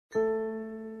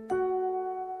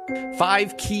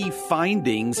5 key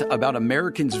findings about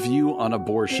Americans' view on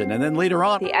abortion. And then later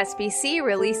on, the SBC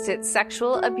released its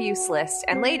sexual abuse list.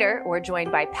 And later, we're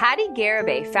joined by Patty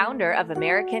Garibay, founder of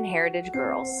American Heritage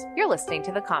Girls. You're listening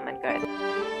to The Common Good.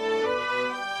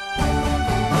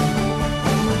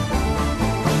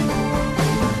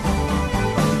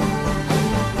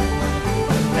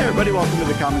 Hey everybody, welcome to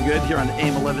The Common Good here on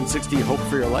AIM 1160 Hope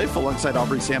for Your Life. Alongside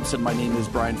Aubrey Sampson, my name is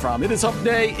Brian Fromm. It is Hump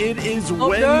Day. It is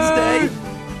Wednesday.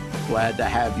 Glad to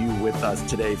have you with us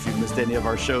today. If you missed any of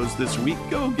our shows this week,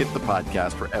 go get the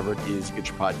podcast wherever it is you get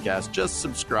your podcast. Just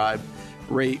subscribe,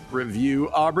 rate, review.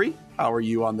 Aubrey, how are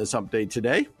you on this Hump Day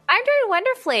today? I'm doing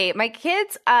wonderfully. My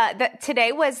kids,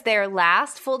 today was their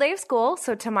last full day of school,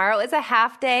 so tomorrow is a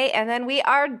half day, and then we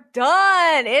are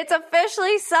done. It's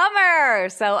officially summer,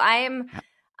 so I'm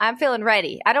feeling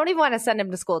ready. I don't even want to send them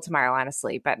to school tomorrow,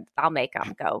 honestly, but I'll make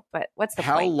them go. But what's the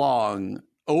point? How long?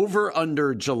 Over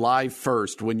under July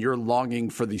 1st when you're longing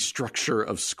for the structure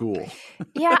of school.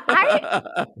 Yeah,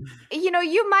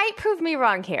 you might prove me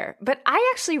wrong here, but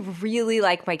I actually really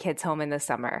like my kids home in the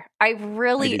summer. I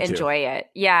really enjoy it.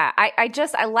 Yeah,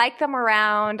 I like them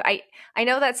around. I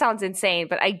know that sounds insane,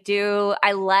 but I do.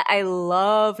 I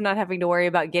love not having to worry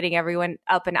about getting everyone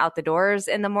up and out the doors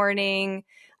in the morning.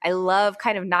 I love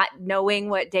kind of not knowing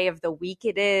what day of the week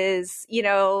it is, and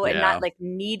not like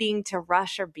needing to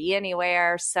rush or be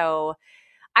anywhere. So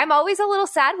I'm always a little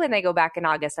sad when they go back in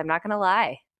August. I'm not going to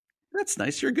lie. That's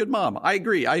nice. You're a good mom. I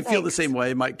agree. I feel the same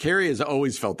way. Carrie has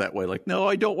always felt that way. Like, no,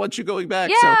 I don't want you going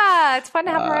back. Yeah, it's fun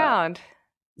to have them around.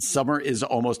 Summer is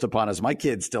almost upon us. My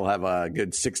kids still have a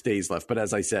good 6 days left. But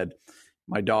as I said,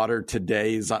 my daughter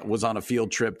today was on a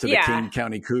field trip to the King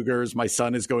County Cougars. My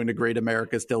son is going to Great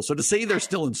America still. So to say they're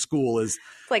still in school is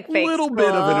like a little bit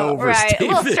of an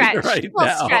overstatement right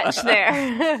now. Stretch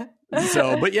there.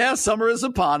 But yeah, summer is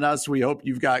upon us. We hope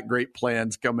you've got great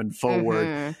plans coming forward.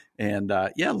 Mm-hmm.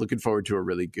 And looking forward to a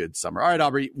really good summer. All right,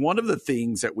 Aubrey, one of the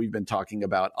things that we've been talking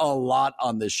about a lot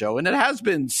on this show, and it has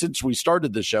been since we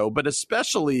started the show, but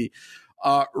especially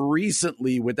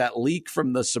recently with that leak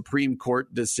from the Supreme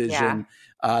Court decision,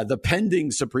 the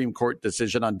pending Supreme Court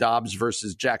decision on Dobbs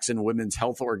versus Jackson Women's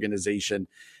Health Organization.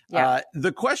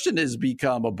 The question has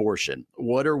become abortion.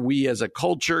 What are we as a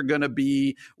culture going to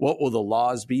be? What will the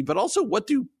laws be? But also, what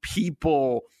do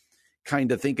people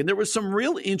kind of think? And there was some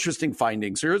real interesting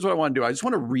findings. So here's what I want to do. I just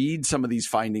want to read some of these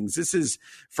findings. This is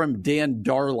from Dan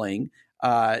Darling.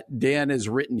 Dan is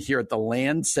written here at the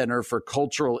Land Center for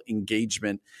Cultural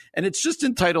Engagement. And it's just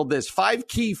entitled this, 5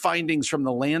 Key Findings from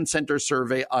the Land Center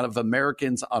Survey of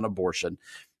Americans on Abortion.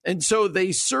 And so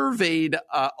they surveyed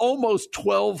almost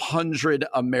 1,200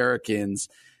 Americans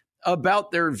about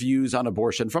their views on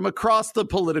abortion from across the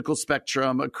political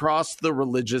spectrum, across the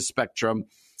religious spectrum.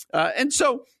 And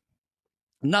so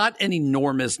not an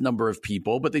enormous number of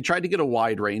people, but they tried to get a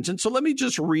wide range. And so let me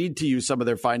just read to you some of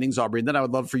their findings, Aubrey, and then I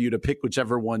would love for you to pick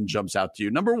whichever one jumps out to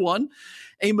you. Number 1,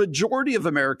 a majority of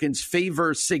Americans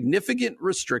favor significant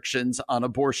restrictions on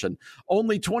abortion.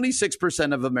 Only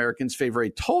 26% of Americans favor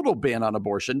a total ban on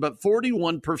abortion, but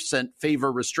 41%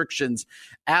 favor restrictions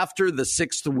after the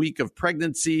 6th week of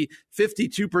pregnancy,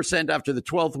 52% after the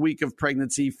 12th week of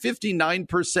pregnancy,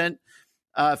 59%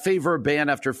 favor a ban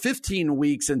after 15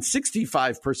 weeks, and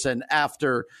 65%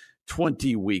 after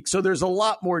 20 weeks. So there's a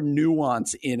lot more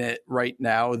nuance in it right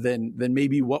now than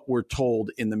maybe what we're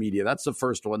told in the media. That's the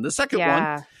first one. The second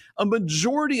one, a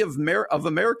majority of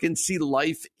Americans see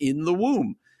life in the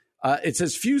womb. It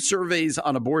says few surveys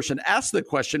on abortion ask the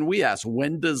question we ask,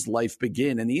 when does life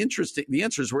begin? And the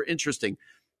answers were interesting.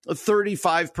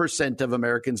 35% of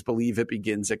Americans believe it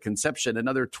begins at conception.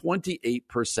 Another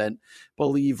 28%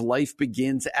 believe life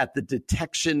begins at the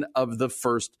detection of the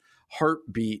first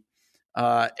heartbeat.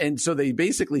 And so they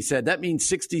basically said that means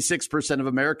 66% of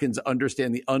Americans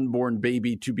understand the unborn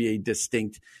baby to be a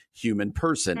distinct human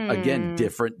person. Again,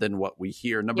 different than what we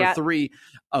hear. Number 3,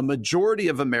 a majority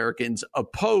of Americans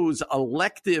oppose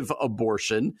elective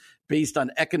abortion based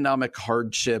on economic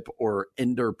hardship or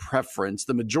gender preference.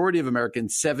 The majority of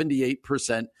Americans,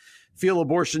 78%, feel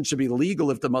abortion should be legal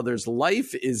if the mother's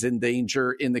life is in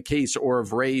danger in the case or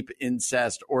of rape,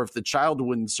 incest, or if the child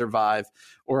wouldn't survive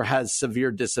or has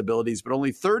severe disabilities. But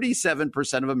only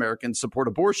 37% of Americans support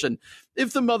abortion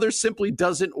if the mother simply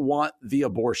doesn't want the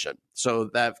abortion. So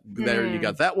there you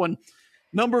got that one.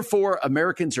 Number 4,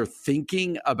 Americans are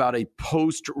thinking about a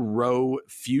post-Roe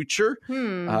future.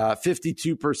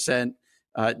 52%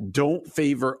 don't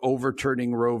favor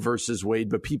overturning Roe versus Wade,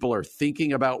 but people are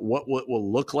thinking about what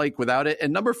will look like without it.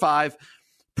 And number 5,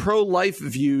 pro-life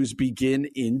views begin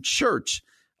in church.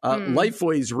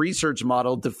 Lifeway's research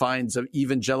model defines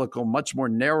evangelical much more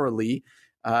narrowly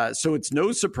So it's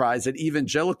no surprise that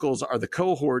evangelicals are the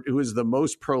cohort who is the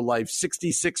most pro-life.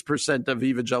 66% of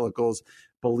evangelicals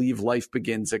believe life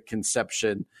begins at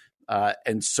conception,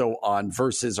 and so on,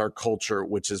 versus our culture,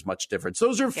 which is much different. So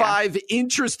those are 5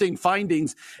 interesting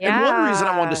findings. And one reason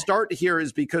I wanted to start here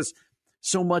is because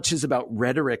so much is about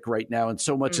rhetoric right now, and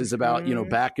so much is about,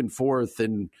 back and forth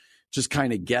and just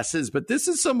kind of guesses. But this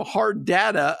is some hard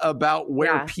data about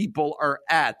where people are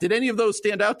at. Did any of those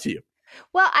stand out to you?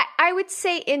 Well, I would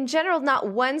say in general, not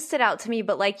one stood out to me,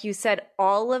 but like you said,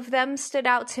 all of them stood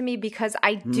out to me, because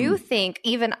I do think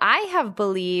even I have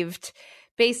believed,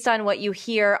 based on what you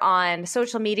hear on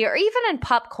social media or even in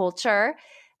pop culture,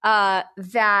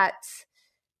 that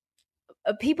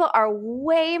people are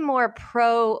way more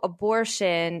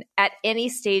pro-abortion at any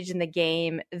stage in the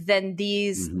game than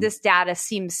this data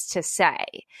seems to say.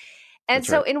 And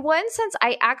so in one sense,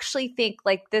 I actually think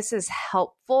like this is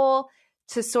helpful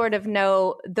to sort of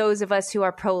know those of us who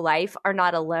are pro-life are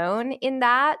not alone in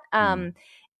that.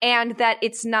 And that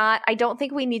it's not, I don't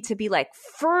think we need to be like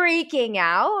freaking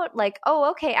out, like,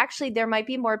 oh, okay, actually there might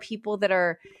be more people that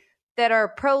are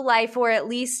pro-life, or at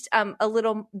least a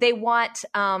little, they want,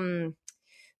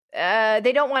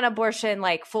 they don't want abortion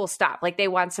like full stop, like they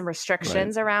want some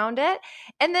restrictions around it.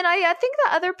 And then I think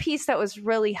the other piece that was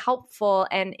really helpful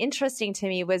and interesting to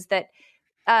me was that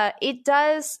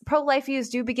pro-life views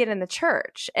do begin in the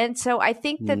church. And so I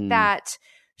think that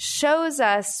shows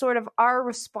us sort of our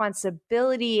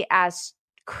responsibility as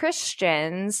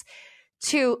Christians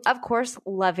to, of course,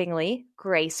 lovingly,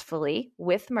 gracefully,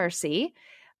 with mercy,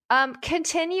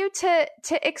 continue to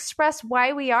express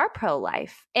why we are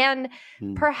pro-life. And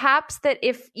perhaps that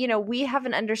if, we have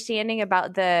an understanding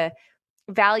about the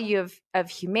value of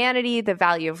humanity, the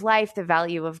value of life, the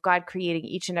value of God creating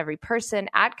each and every person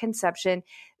at conception,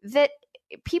 that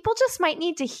people just might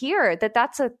need to hear that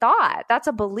that's a thought, that's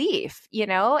a belief,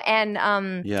 and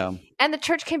the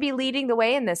church can be leading the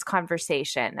way in this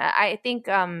conversation. I think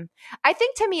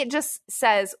to me, it just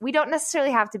says we don't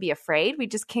necessarily have to be afraid. We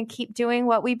just can keep doing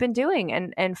what we've been doing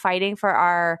and fighting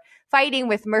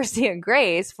with mercy and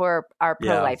grace for our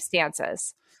pro-life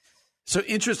stances. So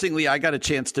interestingly, I got a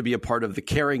chance to be a part of the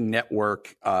Caring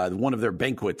Network, one of their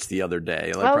banquets the other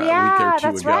day, like a week or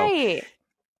two ago. Right.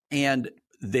 And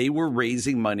they were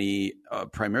raising money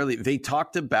primarily. They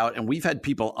talked about, and we've had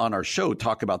people on our show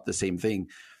talk about the same thing,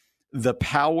 the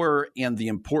power and the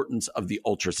importance of the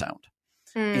ultrasound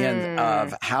and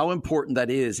of how important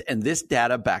that is. And this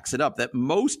data backs it up, that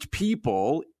most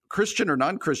people, Christian or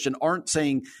non-Christian, aren't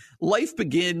saying life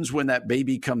begins when that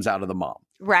baby comes out of the mom.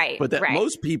 Right. But that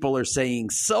most people are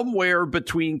saying somewhere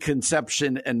between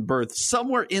conception and birth,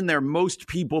 somewhere in there, most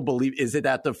people believe, is it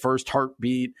at the first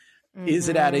heartbeat? Is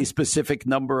it at a specific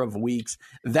number of weeks?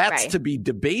 That's to be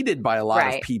debated by a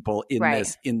lot of people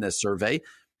in this survey.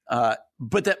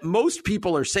 But that most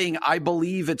people are saying, I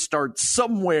believe it starts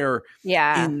somewhere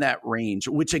in that range,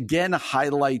 which again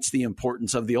highlights the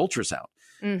importance of the ultrasound.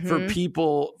 For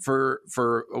people, for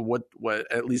what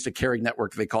at least a Caring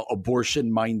Network they call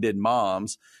abortion-minded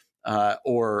moms,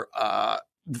 or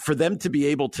for them to be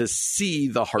able to see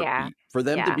the heartbeat, for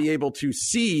them to be able to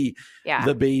see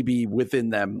the baby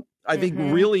within them, I think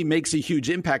really makes a huge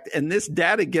impact. And this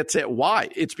data gets at why.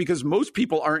 It's because most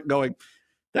people aren't going,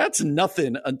 that's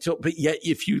nothing until, but yet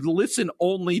if you listen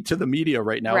only to the media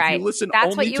right now, if you listen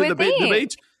only to the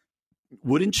debates,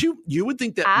 wouldn't you? You would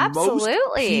think that most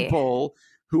people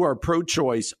who are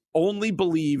pro-choice only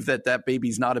believe that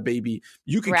baby's not a baby.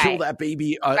 You can kill that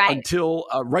baby until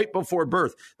right before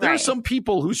birth. There are some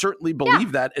people who certainly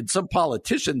believe that, and some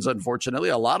politicians, unfortunately,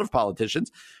 a lot of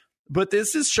politicians. But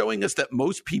this is showing us that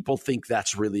most people think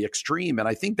that's really extreme. And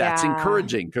I think that's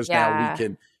encouraging, because now we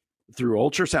can, through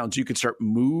ultrasounds, you can start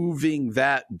moving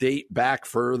that date back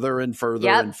further and further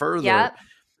and further.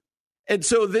 And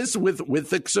so this, with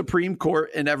the Supreme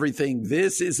Court and everything,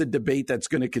 this is a debate that's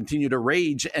going to continue to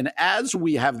rage. And as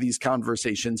we have these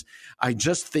conversations, I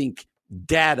just think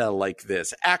data like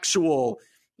this, actual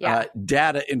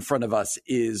data in front of us,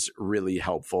 is really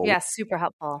helpful. Yes, super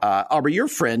helpful. Aubrey, your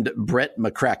friend, Brett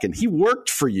McCracken, he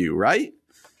worked for you, right?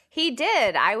 He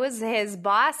did. I was his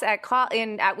boss at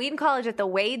Wheaton College at the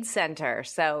Wade Center.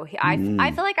 So I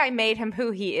feel like I made him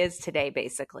who he is today,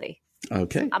 basically.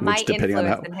 Okay. My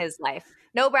influence in his life.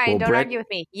 No, Brian, don't argue with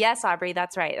me. Yes, Aubrey,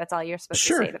 that's right. That's all you're supposed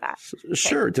to say to that. Okay.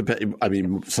 Sure. I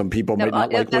mean, some people might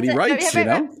not like what he writes, you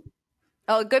know?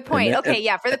 Oh, good point. Okay,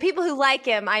 yeah. For the people who like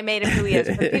him, I made him who he is.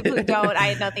 For the people who don't, I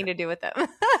had nothing to do with them.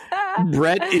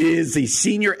 Brett is the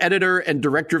senior editor and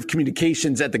director of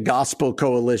communications at the Gospel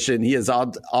Coalition. He has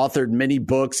authored many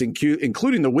books,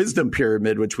 including The Wisdom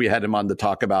Pyramid, which we had him on to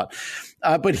talk about.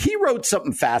 But he wrote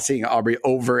something fascinating, Aubrey,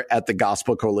 over at the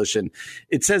Gospel Coalition.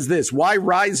 It says this: why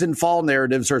rise and fall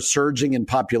narratives are surging in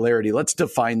popularity. Let's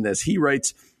define this. He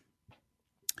writes,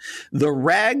 the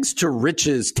rags to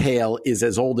riches tale is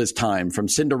as old as time. From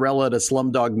Cinderella to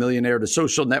Slumdog Millionaire to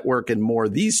Social Network and more,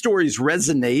 these stories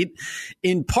resonate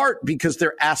in part because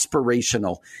they're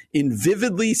aspirational. In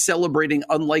vividly celebrating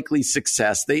unlikely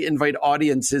success, they invite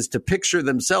audiences to picture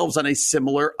themselves on a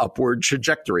similar upward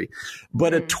trajectory.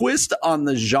 But a twist on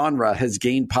the genre has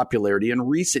gained popularity in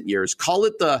recent years. Call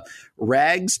it the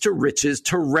rags to riches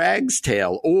to rags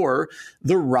tale, or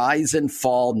the rise and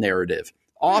fall narrative.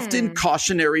 Often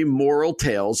cautionary moral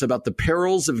tales about the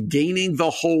perils of gaining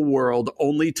the whole world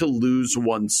only to lose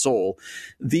one's soul.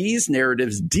 These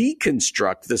narratives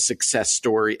deconstruct the success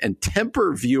story and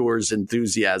temper viewers'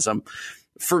 enthusiasm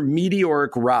for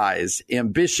meteoric rise,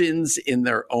 ambitions in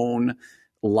their own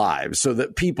lives, so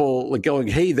that people like going,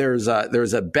 hey, there's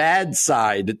a bad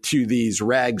side to these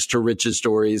rags to riches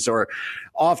stories, or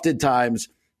oftentimes,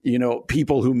 you know,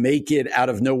 people who make it out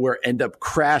of nowhere end up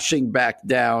crashing back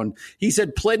down. He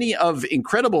said plenty of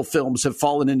incredible films have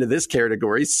fallen into this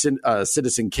category.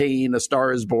 Citizen Kane, A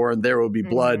Star is Born, There Will Be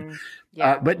Blood.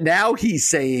 Yeah. But now he's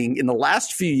saying in the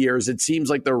last few years, it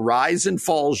seems like the rise and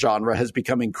fall genre has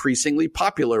become increasingly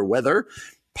popular, whether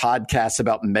podcasts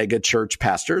about mega church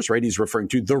pastors, right? He's referring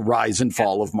to The Rise and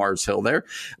Fall of Mars Hill there.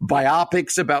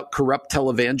 Biopics about corrupt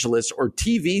televangelists, or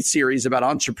TV series about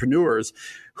entrepreneurs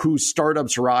whose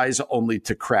startups rise only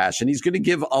to crash. And he's going to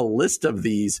give a list of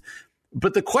these.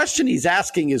 But the question he's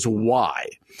asking is why?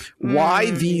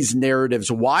 Why these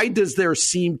narratives? Why does there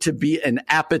seem to be an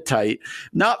appetite,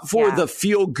 not for the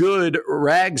feel-good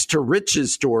rags to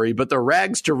riches story, but the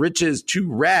rags to riches to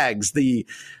rags, the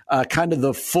kind of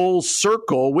the full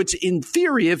circle, which in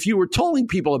theory, if you were telling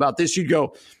people about this, you'd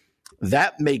go,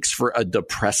 that makes for a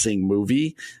depressing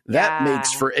movie. That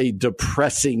makes for a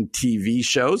depressing TV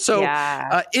show. So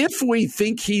if we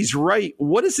think he's right,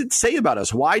 what does it say about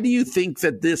us? Why do you think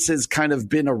that this has kind of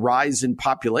been a rise in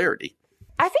popularity?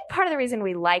 I think part of the reason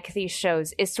we like these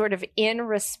shows is sort of in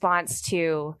response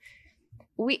to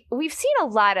we've seen a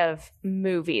lot of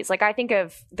movies. Like I think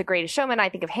of The Greatest Showman, I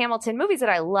think of Hamilton, movies that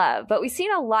I love, but we've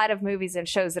seen a lot of movies and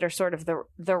shows that are sort of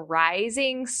the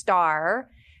rising star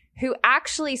who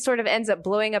actually sort of ends up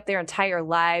blowing up their entire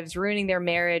lives, ruining their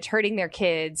marriage, hurting their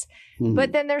kids.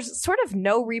 But then there's sort of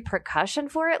no repercussion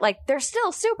for it. Like they're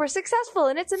still super successful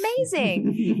and it's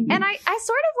amazing. And I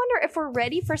sort of wonder if we're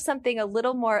ready for something a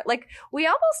little more, like we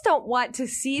almost don't want to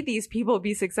see these people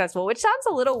be successful, which sounds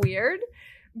a little weird,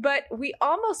 but we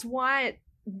almost want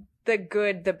the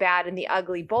good, the bad, and the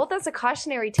ugly, both as a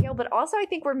cautionary tale, but also I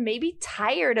think we're maybe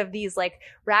tired of these like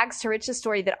rags to riches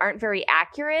story that aren't very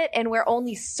accurate and where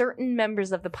only certain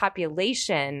members of the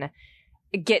population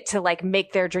get to like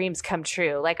make their dreams come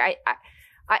true. Like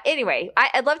anyway,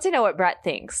 I'd love to know what Brett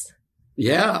thinks.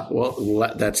 Yeah,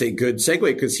 well, that's a good segue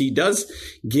because he does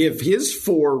give his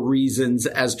 4 reasons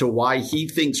as to why he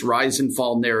thinks rise and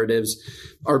fall narratives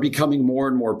are becoming more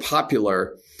and more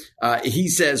popular. He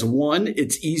says, 1,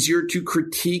 it's easier to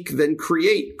critique than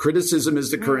create. Criticism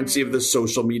is the currency of the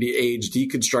social media age.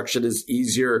 Deconstruction is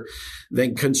easier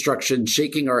than construction.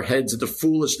 Shaking our heads at the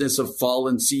foolishness of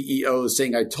fallen CEOs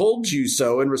saying, I told you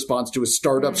so in response to a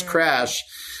startup's crash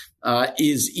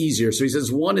is easier. So he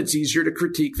says, 1, it's easier to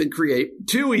critique than create.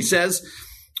 2, he says,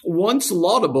 once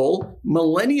laudable,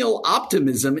 millennial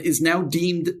optimism is now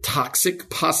deemed toxic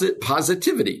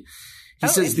positivity. He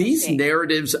says these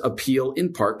narratives appeal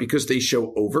in part because they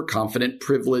show overconfident,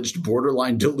 privileged,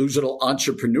 borderline delusional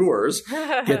entrepreneurs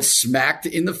get smacked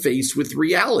in the face with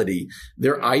reality.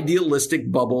 They're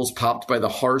idealistic bubbles popped by the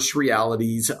harsh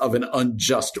realities of an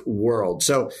unjust world.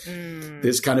 So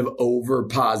this kind of over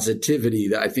positivity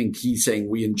that I think he's saying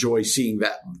we enjoy seeing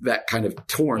that kind of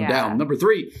torn down. Number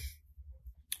 3,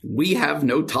 we have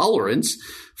no tolerance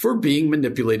for being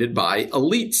manipulated by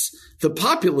elites. The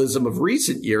populism of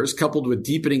recent years, coupled with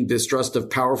deepening distrust of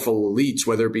powerful elites,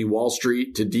 whether it be Wall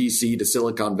Street to DC to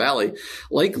Silicon Valley,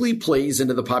 likely plays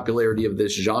into the popularity of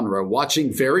this genre.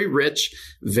 Watching very rich,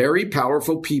 very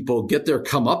powerful people get their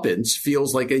comeuppance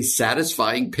feels like a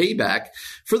satisfying payback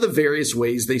for the various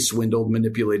ways they swindled,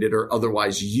 manipulated, or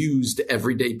otherwise used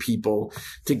everyday people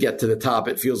to get to the top.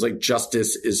 It feels like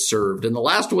justice is served. And the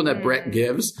last one that Brett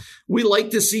gives, we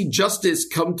like to see justice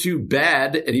come to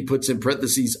bad, and he puts in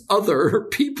parentheses, other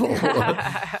people.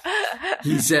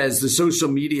 He says the social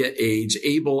media age,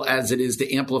 able as it is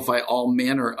to amplify all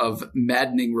manner of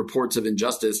maddening reports of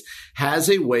injustice, has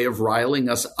a way of riling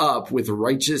us up with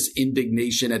righteous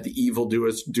indignation at the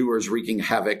evildoers wreaking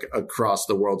havoc across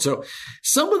the world. So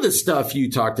some of the stuff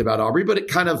you talked about, Aubrey, but it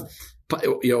kind of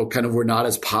we're not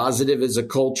as positive as a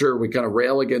culture. We kind of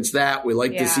rail against that. We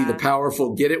like to see the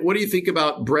powerful get it. What do you think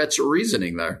about Brett's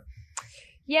reasoning there?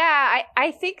 Yeah,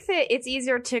 I think that it's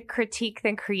easier to critique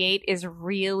than create is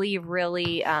really,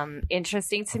 really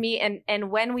interesting to me.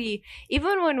 And when we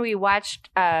watched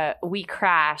We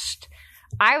Crashed,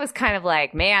 I was kind of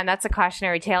like, man, that's a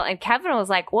cautionary tale. And Kevin was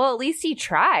like, well, at least he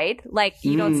tried. Like,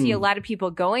 you don't see a lot of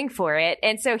people going for it.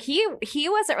 And so he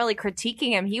wasn't really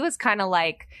critiquing him. He was kind of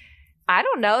like, I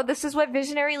don't know. This is what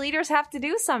visionary leaders have to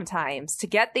do sometimes to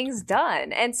get things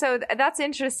done. And so that's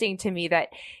interesting to me that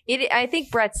I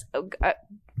think Brett's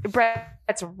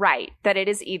right, that it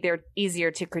is either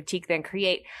easier to critique than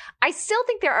create. I still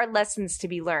think there are lessons to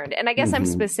be learned. And I guess I'm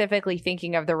specifically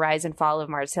thinking of the rise and fall of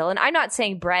Mars Hill. And I'm not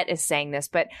saying Brett is saying this,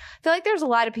 but I feel like there's a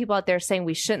lot of people out there saying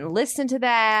we shouldn't listen to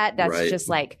that. That's just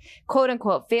like quote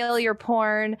unquote failure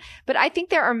porn. But I think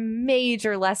there are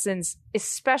major lessons,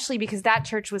 especially because that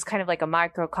church was kind of like a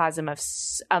microcosm of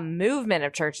a movement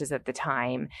of churches at the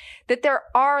time, that there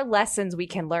are lessons we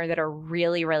can learn that are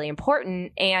really, really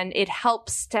important. And it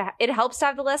helps to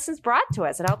have the lessons brought to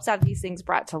us. It helps to have these things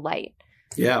brought to light.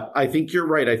 Yeah, I think you're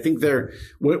right. I think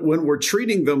when we're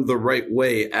treating them the right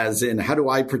way, as in how do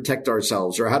I protect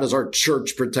ourselves or how does our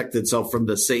church protect itself from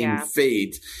the same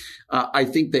fate? I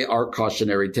think they are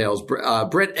cautionary tales.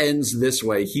 Brett ends this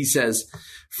way. He says,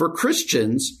 for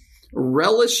Christians,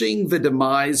 relishing the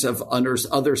demise of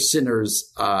other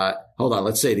sinners. Hold on,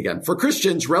 let's say it again. For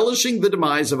Christians, relishing the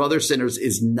demise of other sinners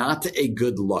is not a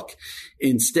good look.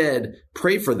 Instead,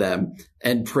 pray for them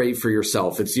and pray for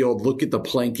yourself. It's the old look at the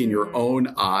plank in your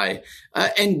own eye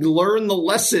and learn the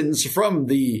lessons from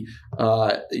the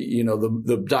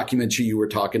documentary you were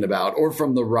talking about or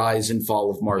from the rise and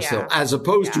fall of Mars Hill, as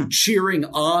opposed to cheering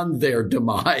on their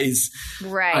demise.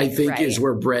 Right. I think is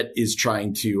where Brett is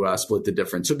trying to split the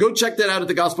difference. So go check that out at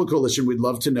the Gospel Coalition. We'd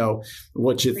love to know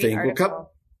what you think.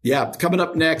 Coming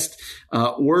up next,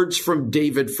 words from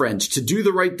David French. To do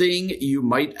the right thing, you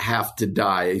might have to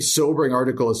die. A sobering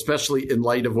article, especially in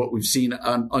light of what we've seen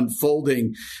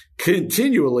unfolding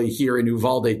continually here in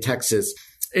Uvalde, Texas.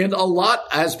 And a lot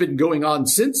has been going on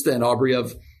since then, Aubrey,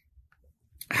 of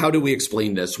how do we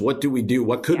explain this? What do we do?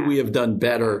 What could we have done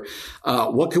better?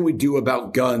 What can we do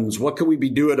about guns? What can we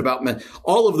be doing about men?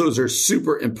 All of those are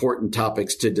super important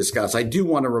topics to discuss. I do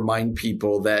want to remind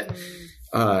people that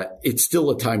it's still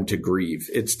a time to grieve.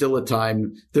 It's still a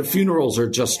time. The funerals are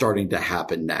just starting to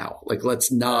happen now. Like,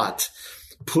 let's not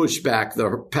push back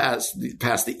past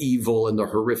the evil and the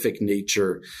horrific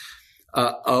nature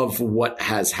of what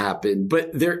has happened.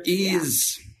 But there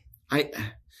is,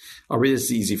 this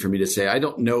is easy for me to say. I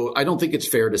don't know. I don't think it's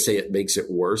fair to say it makes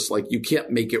it worse. Like, you can't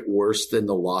make it worse than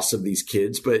the loss of these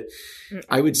kids. But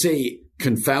I would say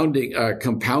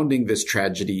compounding this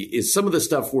tragedy is some of the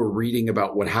stuff we're reading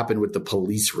about what happened with the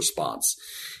police response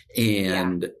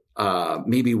and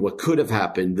maybe what could have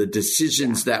happened, the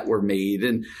decisions that were made.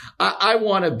 And I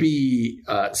want to be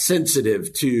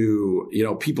sensitive to,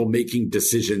 people making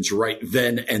decisions right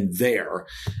then and there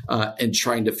and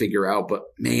trying to figure out. But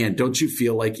man, don't you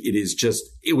feel like it is just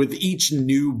with each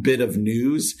new bit of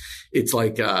news, it's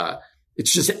like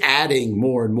it's just adding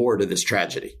more and more to this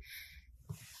tragedy.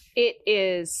 It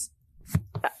is.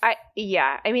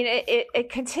 It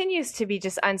continues to be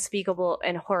just unspeakable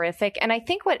and horrific. And I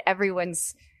think what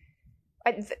everyone's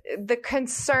the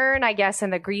concern, I guess,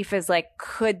 and the grief is like,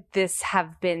 could this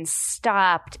have been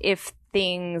stopped if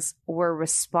things were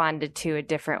responded to a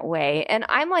different way? And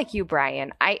I'm like you,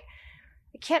 Brian. I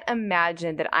can't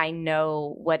imagine that I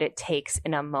know what it takes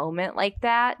in a moment like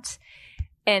that.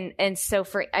 And so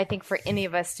I think for any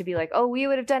of us to be like, oh, we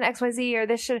would have done X, Y, Z, or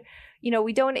this should,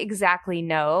 we don't exactly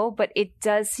know, but it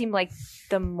does seem like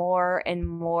the more and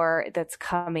more that's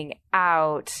coming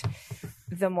out,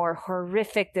 the more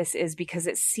horrific this is, because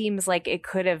it seems like it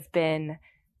could have been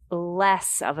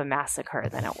less of a massacre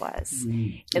than it was.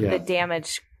 The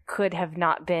damage could have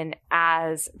not been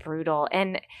as brutal.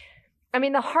 And I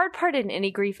mean, the hard part in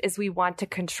any grief is we want to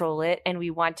control it and we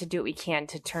want to do what we can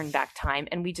to turn back time,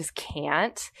 and we just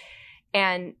can't.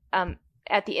 And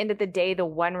at the end of the day, the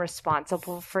one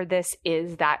responsible for this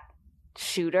is that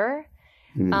shooter.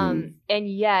 And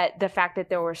yet the fact that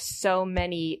there were so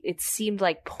many, it seemed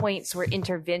like points where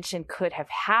intervention could have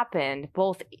happened,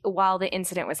 both while the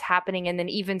incident was happening and then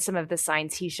even some of the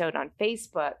signs he showed on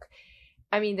Facebook.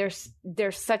 I mean,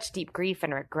 there's such deep grief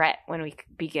and regret when we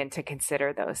begin to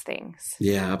consider those things.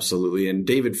 Yeah, absolutely. And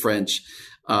David French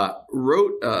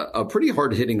wrote a pretty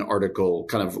hard-hitting article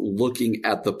kind of looking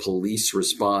at the police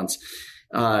response.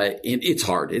 And it's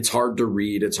hard. It's hard to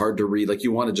read. It's hard to read. Like,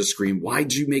 you want to just scream,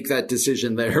 why'd you make that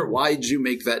decision there? Why'd you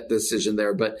make that decision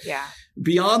there? But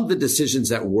beyond the decisions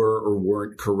that were or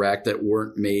weren't correct, that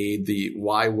weren't made,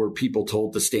 why were people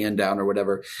told to stand down or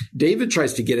whatever, David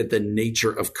tries to get at the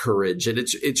nature of courage. And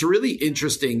it's really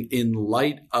interesting in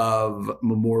light of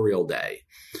Memorial Day.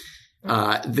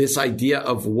 This idea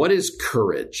of what is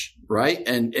courage, right?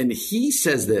 And he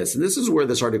says this, and this is where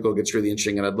this article gets really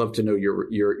interesting, and I'd love to know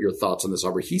your thoughts on this,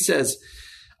 Aubrey. He says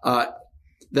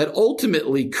that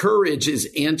ultimately courage is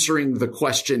answering the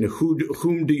question,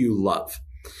 whom do you love?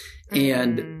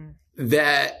 And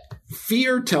that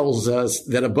fear tells us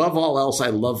that above all else, I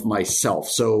love myself.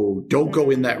 So don't go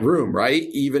in that room, right?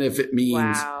 Even if it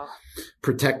means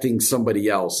protecting somebody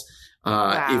else.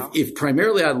 If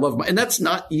primarily I love and that's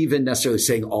not even necessarily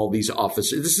saying all these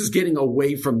officers, this is getting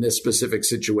away from this specific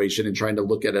situation and trying to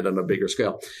look at it on a bigger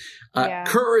scale.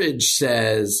 Courage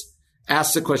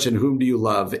asks the question, whom do you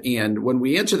love? And when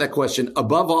we answer that question,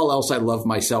 above all else, I love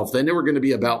myself, then we're going to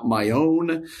be about my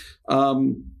own,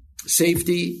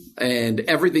 safety, and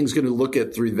everything's going to look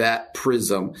at through that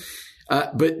prism.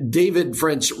 But David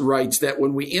French writes that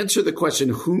when we answer the question,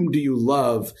 whom do you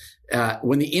love?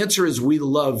 When the answer is we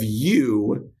love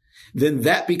you, then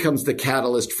that becomes the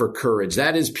catalyst for courage.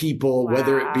 That is people,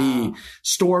 whether it be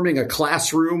storming a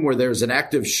classroom where there's an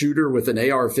active shooter with an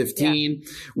AR-15,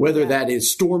 whether that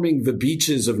is storming the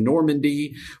beaches of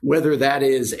Normandy, whether that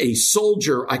is a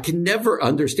soldier. I can never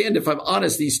understand, if I'm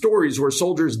honest, these stories where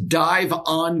soldiers dive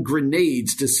on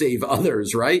grenades to save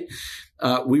others, right?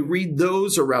 We read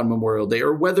those around Memorial Day,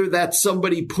 or whether that's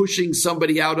somebody pushing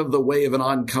somebody out of the way of an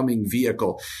oncoming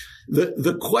vehicle.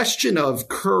 The question of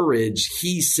courage,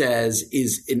 he says,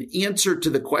 is an answer to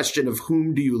the question of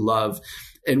whom do you love?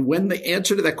 And when the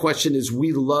answer to that question is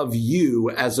we love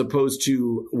you as opposed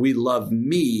to we love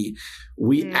me,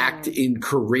 we act in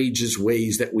courageous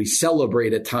ways that we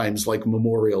celebrate at times like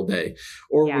Memorial Day,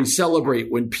 or we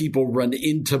celebrate when people run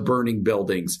into burning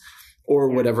buildings, or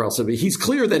whatever else. He's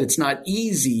clear that it's not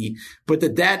easy, but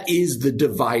that is the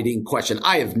dividing question.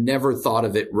 I have never thought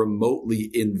of it remotely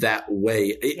in that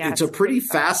way. It's a pretty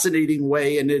fascinating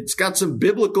way, and it's got some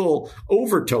biblical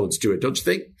overtones to it, don't you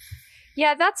think?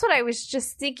 Yeah, that's what I was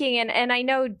just thinking. And I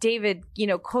know David,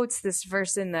 quotes this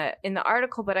verse in the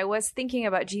article, but I was thinking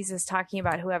about Jesus talking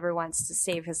about whoever wants to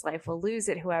save his life will lose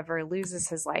it. Whoever loses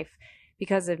his life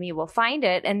because of me will find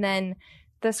it. And then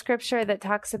the scripture that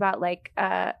talks about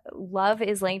love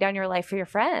is laying down your life for your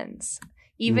friends,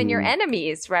 even your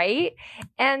enemies, right?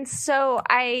 And so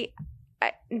I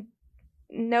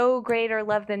no greater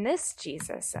love than this,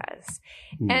 Jesus says.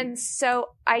 And so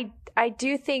I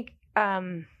do think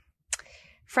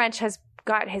French has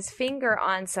got his finger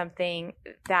on something,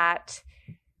 that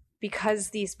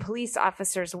because these police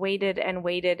officers waited and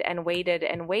waited and waited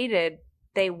and waited,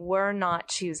 they were not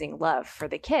choosing love for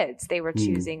the kids. They were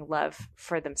choosing love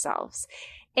for themselves.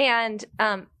 And,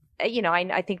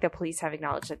 I think the police have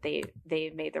acknowledged that they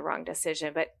made the wrong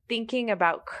decision, but thinking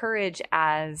about courage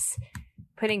as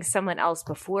putting someone else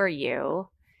before you,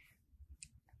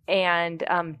 and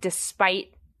despite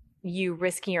you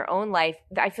risking your own life,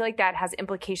 I feel like that has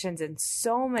implications in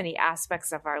so many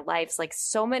aspects of our lives. Like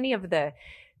so many of the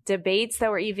debates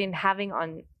that we're even having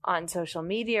on social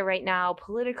media right now,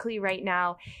 politically right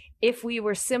now, if we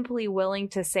were simply willing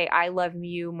to say, I love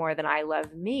you more than I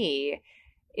love me,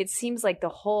 it seems like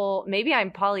maybe I'm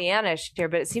Pollyannish here,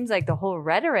 but it seems like the whole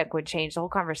rhetoric would change, the whole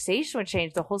conversation would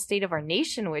change, the whole state of our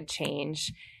nation would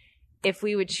change if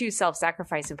we would choose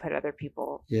self-sacrifice and put other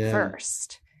people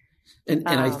first. And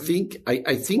I think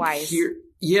here,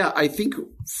 I think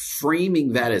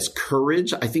framing that as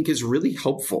courage, I think is really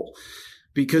helpful.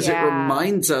 Because it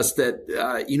reminds us that,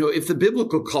 if the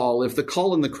biblical call, if the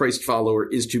call in the Christ follower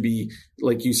is to be,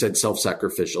 like you said,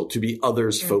 self-sacrificial, to be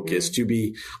others focused, to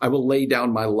be, I will lay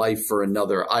down my life for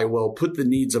another. I will put the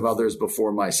needs of others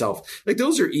before myself. Like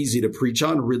those are easy to preach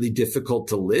on, really difficult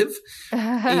to live.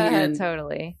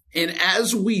 Totally. And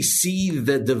as we see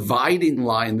the dividing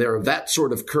line there of that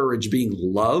sort of courage being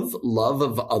love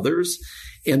of others,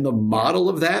 and the model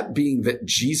of that being that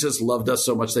Jesus loved us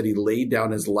so much that he laid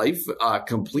down his life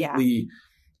completely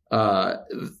of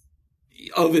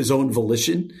his own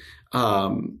volition.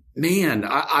 Man,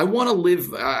 I want to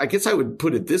live, I guess I would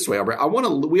put it this way,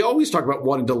 Albert. We always talk about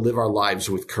wanting to live our lives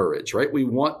with courage, right? We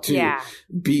want to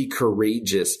be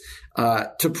courageous,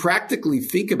 to practically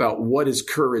think about what does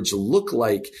courage look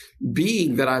like,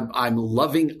 being that I'm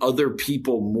loving other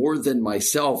people more than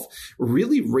myself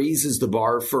really raises the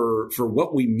bar for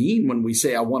what we mean when we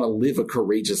say, I want to live a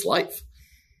courageous life.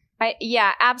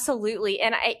 Yeah, absolutely.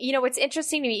 And what's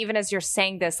interesting to me, even as you're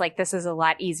saying this, like this is a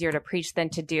lot easier to preach than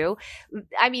to do.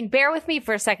 I mean, bear with me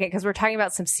for a second because we're talking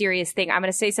about some serious thing. I'm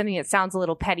going to say something that sounds a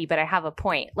little petty, but I have a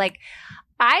point. Like,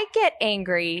 I get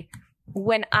angry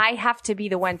when I have to be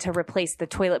the one to replace the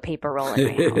toilet paper roll in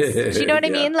my house. Do you know what I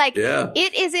mean? Like,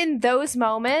 it is in those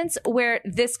moments where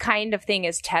this kind of thing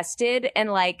is tested,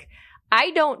 and like,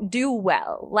 I don't do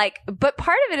well. Like, but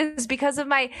part of it is because of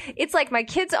it's like my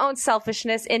kids' own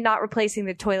selfishness in not replacing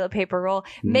the toilet paper roll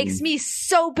makes me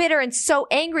so bitter and so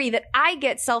angry that I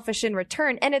get selfish in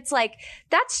return. And it's like,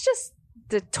 that's just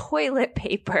the toilet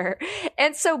paper.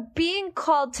 And so being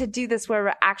called to do this where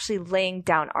we're actually laying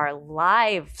down our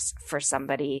lives for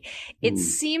somebody, it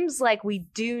seems like we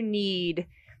do need,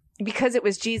 because it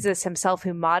was Jesus himself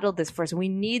who modeled this for us, we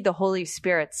need the Holy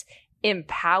Spirit's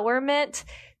empowerment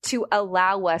to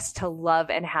allow us to love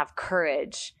and have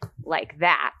courage like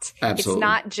that. Absolutely. It's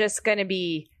not just going to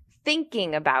be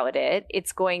thinking about it.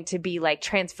 It's going to be like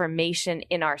transformation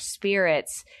in our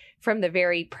spirits from the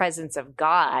very presence of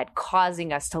God,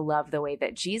 causing us to love the way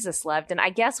that Jesus loved. And I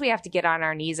guess we have to get on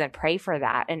our knees and pray for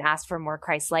that and ask for more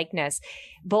Christ-likeness,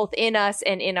 both in us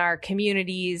and in our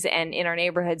communities and in our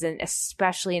neighborhoods, and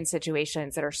especially in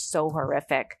situations that are so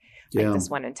horrific. Like this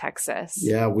one in Texas.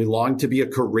 Yeah, we long to be a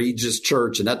courageous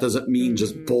church. And that doesn't mean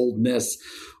just boldness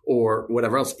or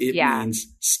whatever else. It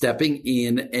means stepping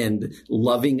in and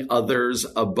loving others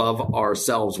above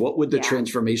ourselves. What would the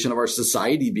transformation of our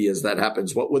society be as that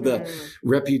happens? What would the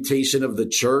reputation of the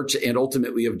church and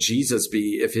ultimately of Jesus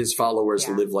be if his followers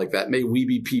live like that? May we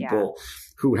be people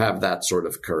who have that sort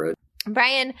of courage.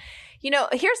 Brian,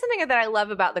 here's something that I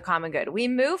love about The Common Good. We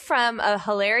move from a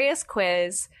hilarious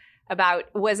quiz about,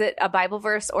 was it a Bible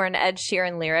verse or an Ed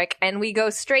Sheeran lyric? And we go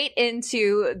straight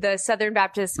into the Southern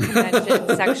Baptist Convention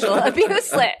sexual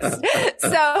abuse list.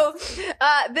 So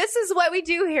this is what we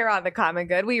do here on The Common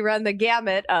Good. We run the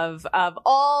gamut of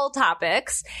all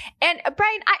topics. And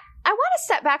Brian, I want to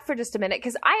step back for just a minute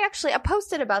because I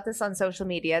posted about this on social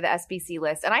media, the SBC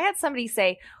list. And I had somebody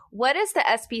say, what is the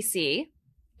SBC?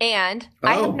 And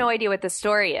I have no idea what the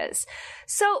story is.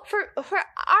 So for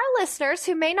our listeners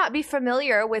who may not be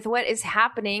familiar with what is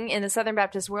happening in the Southern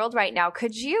Baptist world right now,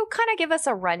 could you kind of give us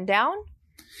a rundown?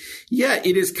 Yeah,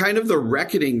 it is kind of the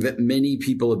reckoning that many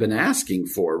people have been asking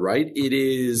for, right? It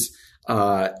is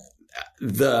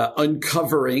the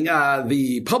uncovering,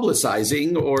 the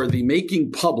publicizing or the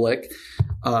making public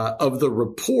of the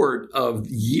report of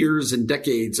years and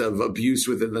decades of abuse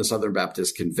within the Southern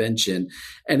Baptist Convention.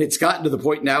 And it's gotten to the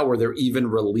point now where they're even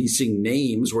releasing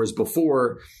names, whereas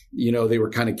before, they were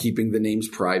kind of keeping the names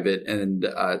private and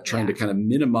trying to kind of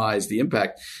minimize the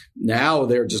impact. Now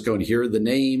they're just going, here are the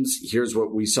names, here's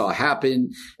what we saw happen,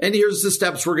 and here's the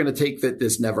steps we're going to take that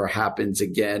this never happens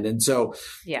again. And so,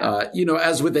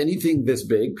 as with anything this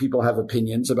big, people have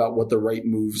opinions about what the right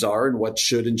moves are and what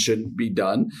should and shouldn't be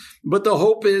done. But the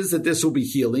hope is that this will be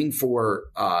healing for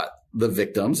the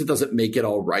victims. It doesn't make it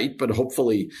all right, but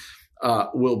hopefully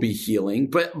will be healing.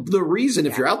 But the reason,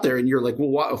 if you're out there and you're like,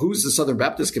 well, who's the Southern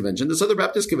Baptist Convention? The Southern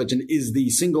Baptist Convention is the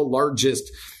single largest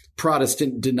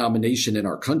Protestant denomination in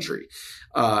our country.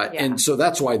 And so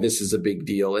that's why this is a big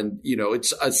deal. And,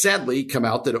 it's sadly come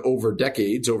out that over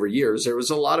decades, over years, there was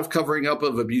a lot of covering up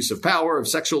of abuse of power, of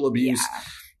sexual abuse.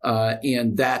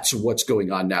 And that's what's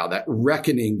going on now. That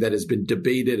reckoning that has been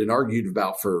debated and argued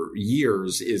about for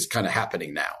years is kind of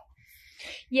happening now.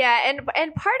 Yeah,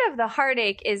 and part of the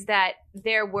heartache is that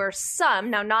there were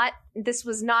some, this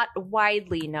was not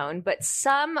widely known, but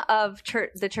some of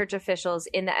the church officials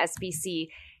in the SBC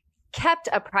kept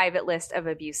a private list of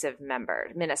abusive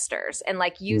ministers. And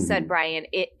like you said, Brian,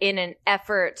 in an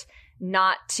effort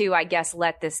not to, I guess,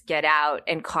 let this get out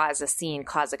and cause a scene,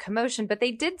 cause a commotion, but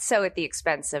they did so at the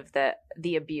expense of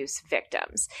the abuse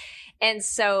victims. And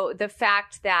so the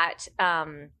fact that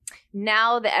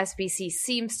now the SBC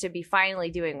seems to be finally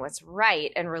doing what's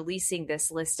right and releasing this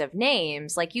list of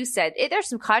names, like you said, there's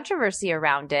some controversy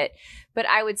around it, but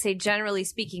I would say generally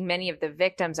speaking, many of the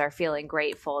victims are feeling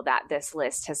grateful that this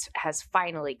list has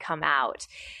finally come out.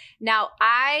 Now,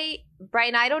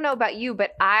 Brian, I don't know about you,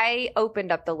 but I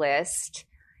opened up the list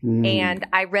and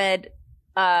I read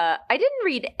I didn't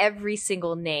read every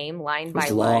single name line by line.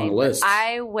 It was a long list.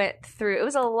 I went through. It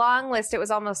was a long list. It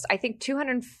was almost, I think,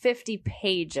 250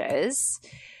 pages.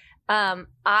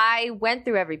 I went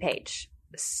through every page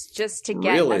just to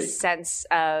get a sense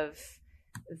of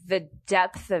the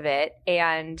depth of it.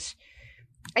 And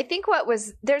I think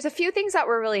there's a few things that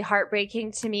were really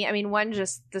heartbreaking to me. I mean, one,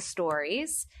 just the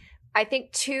stories. I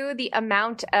think, two, the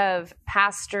amount of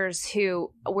pastors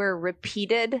who were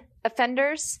repeated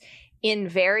offenders in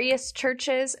various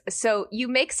churches. So you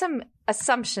make some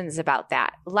assumptions about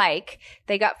that, like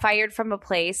they got fired from a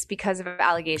place because of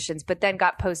allegations, but then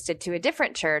got posted to a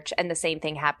different church and the same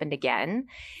thing happened again.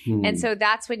 And so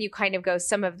that's when you kind of go,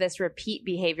 some of this repeat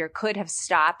behavior could have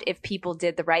stopped if people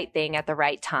did the right thing at the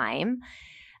right time.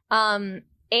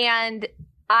 And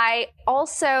I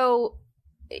also,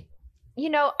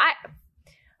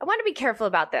 I want to be careful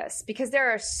about this because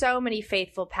there are so many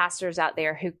faithful pastors out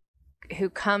there who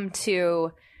come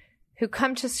to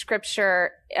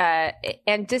scripture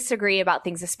and disagree about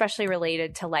things, especially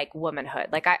related to like womanhood.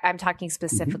 Like I'm talking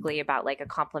specifically about like a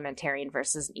complementarian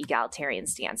versus an egalitarian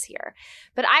stance here.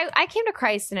 But I came to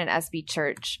Christ in an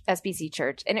SBC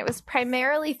church, and it was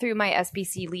primarily through my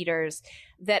SBC leaders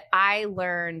that I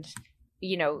learned,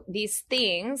 these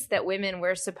things, that women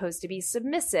were supposed to be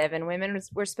submissive and women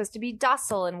were supposed to be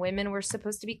docile and women were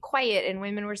supposed to be quiet and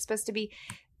women were supposed to be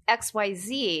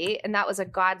XYZ, and that was a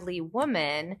godly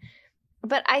woman.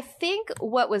 But I think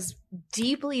what was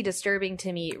deeply disturbing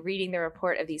to me reading the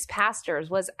report of these pastors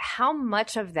was how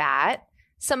much of that,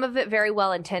 some of it very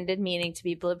well intended, meaning to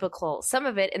be biblical, some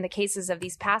of it in the cases of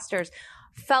these pastors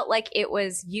felt like it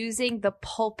was using the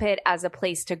pulpit as a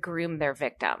place to groom their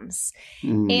victims.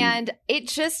 And it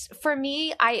just, for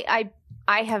me, I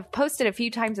have posted a few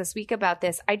times this week about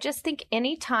this. I just think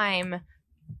anytime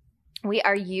we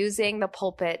are using the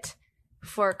pulpit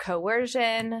for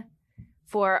coercion,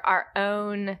 for our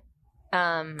own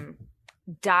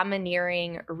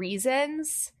domineering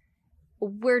reasons,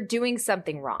 we're doing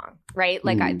something wrong, right?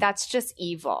 Like that's just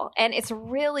evil. And it's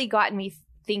really gotten me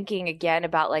thinking again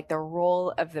about like the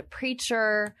role of the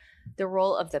preacher, the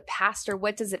role of the pastor.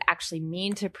 What does it actually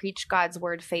mean to preach God's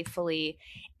word faithfully?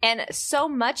 And so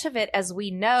much of it, as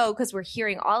we know, because we're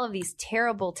hearing all of these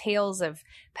terrible tales of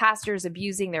pastors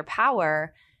abusing their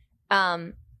power,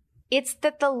 it's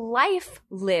that the life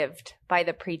lived by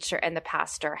the preacher and the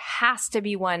pastor has to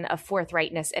be one of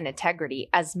forthrightness and integrity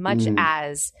as much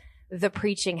as the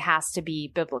preaching has to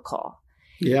be biblical.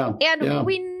 Yeah. And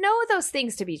we know those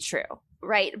things to be true,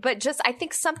 right? But just, I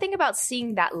think something about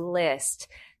seeing that list,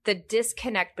 the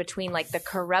disconnect between like the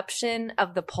corruption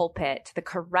of the pulpit, the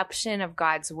corruption of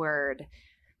God's word,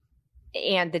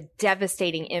 and the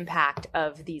devastating impact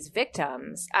of these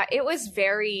victims, it was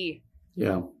very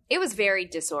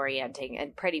disorienting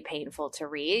and pretty painful to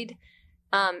read.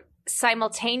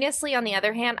 Simultaneously, on the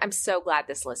other hand, I'm so glad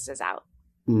this list is out.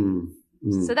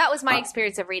 So that was my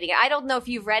experience of reading it. I don't know if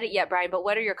you've read it yet, Brian, but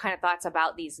what are your kind of thoughts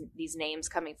about these names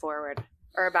coming forward,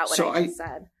 or about what I just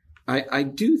said? I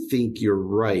do think you're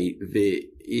right that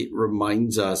it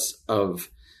reminds us of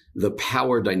the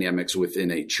power dynamics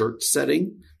within a church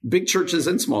setting. Big churches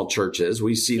and small churches,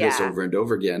 we see this over and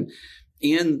over again.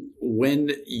 And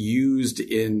when used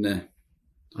in,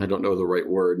 I don't know the right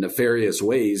word, nefarious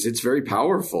ways, it's very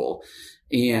powerful.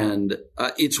 And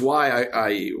it's why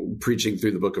I'm preaching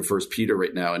through the book of 1 Peter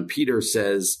right now. And Peter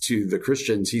says to the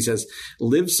Christians, he says,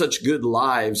 live such good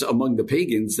lives among the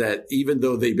pagans that even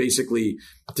though they basically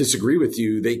disagree with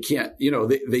you, they can't,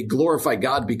 they glorify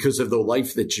God because of the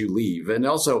life that you lead. And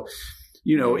also,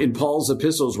 in Paul's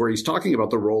epistles where he's talking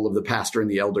about the role of the pastor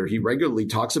and the elder, he regularly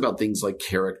talks about things like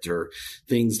character,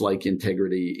 things like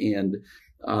integrity. And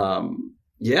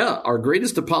our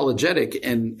greatest apologetic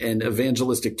and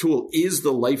evangelistic tool is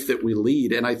the life that we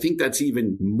lead. And I think that's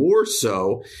even more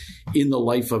so in the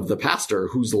life of the pastor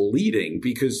who's leading,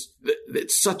 because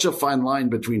it's such a fine line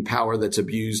between power that's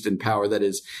abused and power that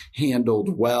is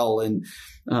handled well. And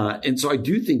so I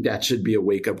do think that should be a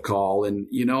wake-up call. And,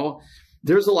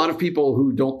 there's a lot of people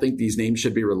who don't think these names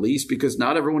should be released because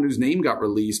not everyone whose name got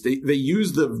released, they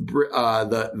use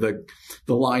the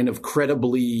line of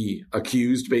credibly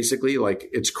accused, basically, like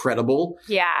it's credible.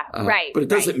 Yeah, right. But it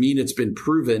doesn't mean it's been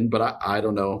proven. But I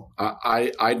don't know.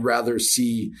 I'd rather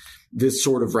see this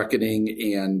sort of reckoning,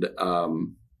 and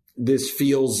this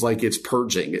feels like it's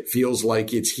purging. It feels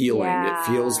like it's healing. Yeah. It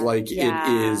feels like it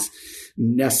is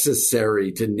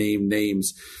necessary to name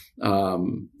names.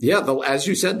 As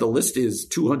you said, the list is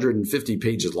 250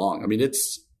 pages long. I mean,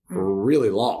 it's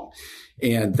really long,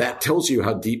 and that tells you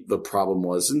how deep the problem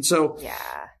was. And so,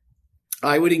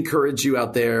 I would encourage you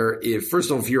out there, if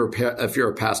you're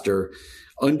a pastor,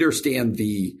 understand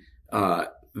the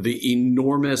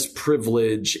enormous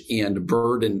privilege and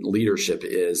burden leadership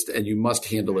is, and you must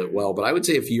handle it well. But I would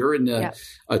say if you're in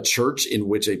a church in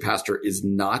which a pastor is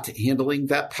not handling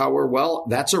that power well,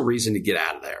 that's a reason to get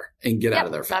out of there and get out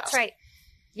of there fast. That's right.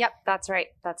 Yep, that's right.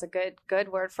 That's a good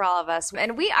word for all of us.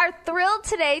 And we are thrilled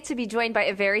today to be joined by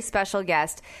a very special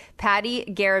guest, Patti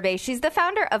Garibay. She's the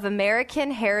founder of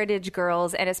American Heritage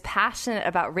Girls and is passionate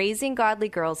about raising godly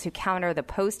girls who counter the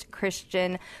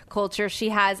post-Christian culture. She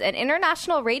has an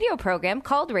international radio program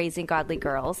called Raising Godly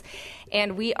Girls.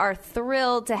 And we are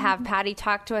thrilled to have Patti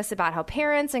talk to us about how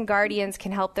parents and guardians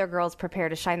can help their girls prepare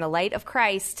to shine the light of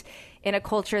Christ in a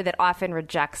culture that often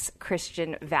rejects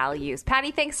Christian values. Patti,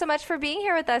 thanks so much for being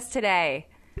here with us today.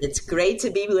 It's great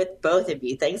to be with both of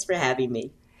you. Thanks for having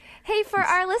me. Hey, for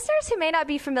our listeners who may not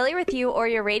be familiar with you or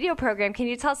your radio program, can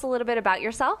you tell us a little bit about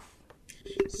yourself?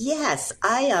 Yes,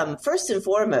 I am. First and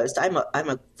foremost, I'm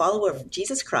a follower of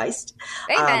Jesus Christ.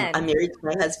 Amen. I'm married to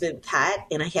my husband, Pat,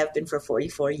 and I have been for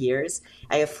 44 years.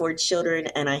 I have 4 children,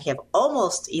 and I have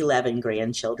almost 11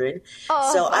 grandchildren.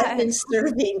 Oh, so I've been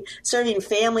serving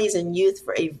families and youth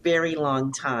for a very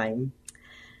long time.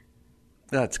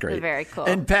 That's great. Very cool.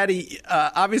 And Patti,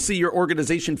 obviously your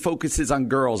organization focuses on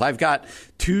girls. I've got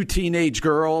 2 teenage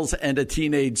girls and a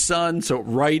teenage son, so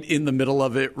right in the middle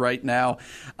of it right now.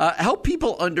 Help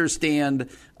people understand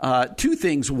 2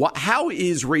 things. How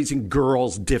is raising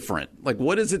girls different? Like,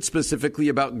 what is it specifically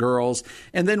about girls?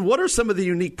 And then what are some of the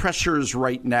unique pressures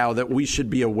right now that we should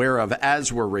be aware of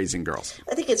as we're raising girls?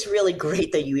 I think it's really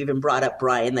great that you even brought up,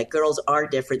 Brian, that girls are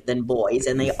different than boys,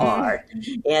 and they are.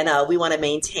 And we want to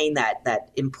maintain that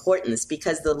importance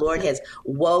because the Lord has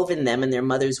woven them in their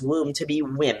mother's womb to be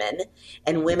women,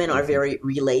 and women are very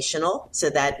relational.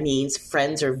 So that means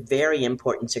friends are very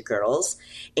important to girls,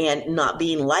 and not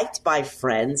being liked by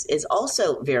friends is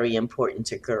also very important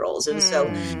to girls. And so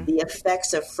the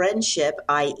effects of friendship,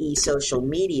 i.e. social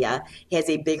media, has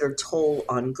a bigger toll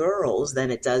on girls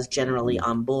than it does generally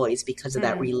on boys because of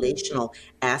that relational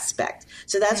aspect.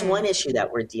 So that's one issue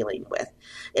that we're dealing with.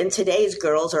 And today's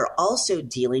girls are also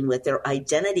dealing with their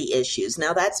identity issues.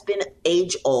 Now, that's been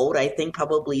age old, I think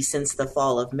probably since the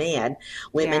fall of man.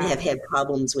 Women have had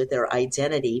problems with their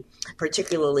identity,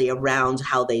 particularly around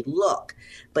how they look.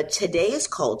 But today's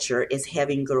culture is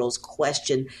having girls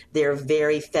question their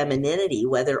very femininity,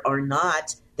 whether or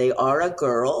not they are a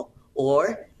girl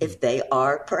or if they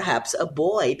are perhaps a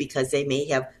boy, because they may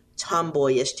have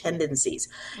tomboyish tendencies.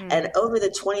 And over the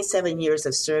 27 years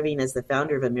of serving as the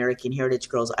founder of American Heritage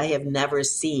Girls, I have never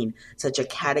seen such a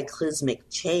cataclysmic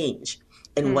change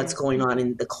in what's going on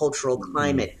in the cultural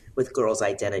climate with girls'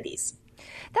 identities.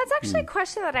 That's actually a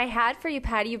question that I had for you,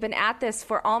 Patti. You've been at this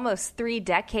for almost 3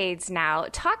 decades now.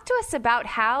 Talk to us about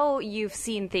how you've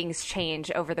seen things change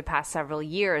over the past several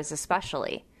years,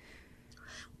 especially.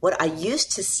 What I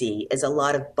used to see is a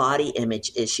lot of body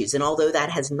image issues. And although that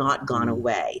has not gone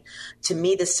away, to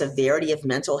me, the severity of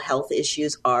mental health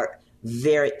issues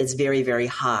is very, very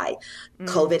high.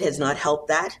 COVID has not helped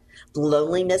that.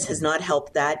 Loneliness has not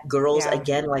helped that. Girls,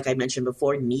 again, like I mentioned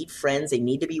before, need friends. They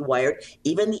need to be wired.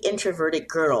 Even the introverted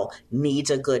girl needs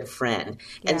a good friend.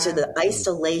 And so the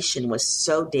isolation was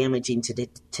so damaging to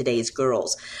today's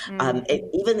girls. Even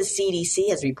the CDC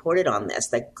has reported on this,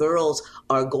 that girls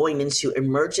are going into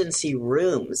emergency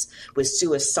rooms with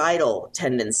suicidal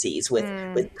tendencies, with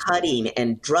cutting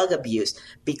and drug abuse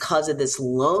because of this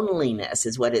loneliness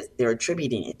is what they're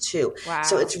attributing it to. Wow.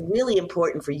 So it's really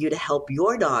important for you to help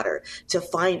your daughter to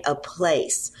find a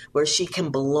place where she can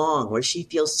belong, where she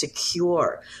feels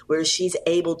secure, where she's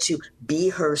able to be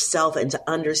herself and to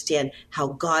understand how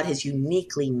God has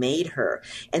uniquely made her,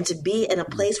 and to be in a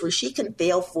place where she can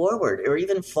fail forward or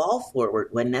even fall forward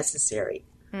when necessary.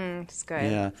 That's good.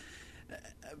 Yeah.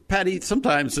 Patti,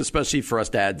 sometimes, especially for us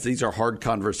dads, these are hard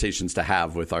conversations to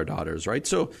have with our daughters, right?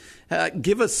 So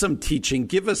give us some teaching,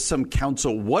 give us some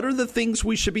counsel. What are the things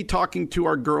we should be talking to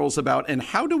our girls about, and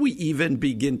how do we even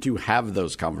begin to have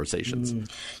those conversations?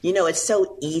 You know, it's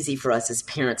so easy for us as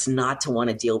parents not to want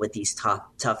to deal with these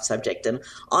tough subjects. And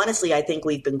honestly, I think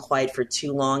we've been quiet for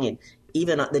too long, and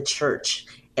even the church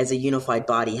as a unified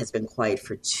body has been quiet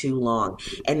for too long.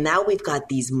 And now we've got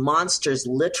these monsters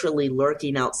literally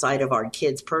lurking outside of our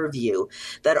kids' purview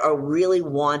that are really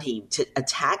wanting to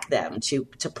attack them, to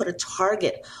put a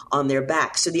target on their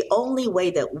back. So the only way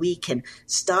that we can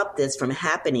stop this from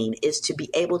happening is to be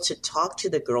able to talk to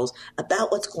the girls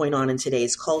about what's going on in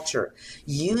today's culture,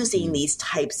 using these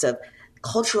types of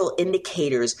cultural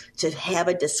indicators to have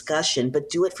a discussion, but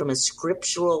do it from a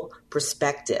scriptural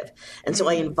perspective. And so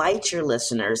I invite your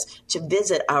listeners to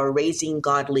visit our Raising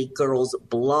Godly Girls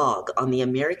blog on the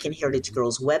American Heritage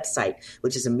Girls website,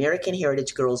 which is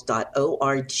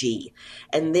americanheritagegirls.org.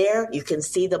 And there you can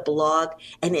see the blog,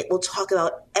 and it will talk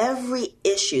about every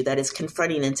issue that is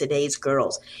confronting in today's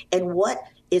girls and what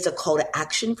is a call to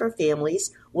action for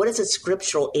families. What is a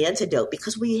scriptural antidote?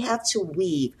 Because we have to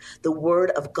weave the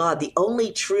word of God. The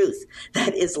only truth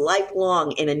that is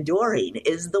lifelong and enduring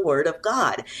is the word of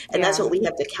God. And that's what we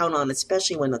have to count on,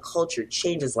 especially when the culture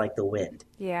changes like the wind.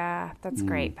 Yeah, that's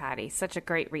great, Patty. Such a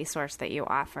great resource that you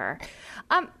offer.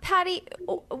 Patty,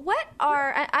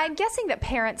 I'm guessing that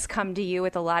parents come to you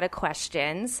with a lot of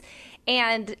questions.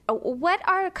 And what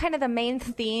are kind of the main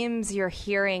themes you're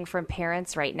hearing from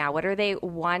parents right now? What are they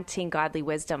wanting godly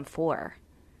wisdom for?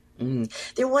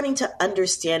 They're wanting to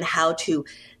understand how to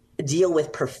deal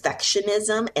with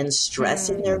perfectionism and stress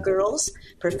in their girls.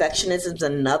 Perfectionism is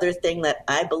another thing that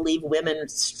I believe women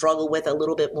struggle with a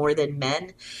little bit more than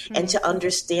men. And to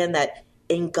understand that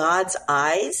in God's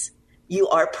eyes, you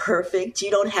are perfect. You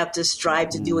don't have to strive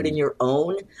to do it in your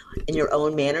own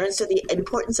manner. And so the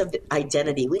importance of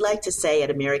identity, we like to say at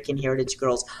American Heritage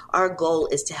Girls, our goal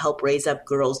is to help raise up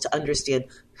girls to understand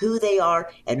who they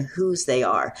are and whose they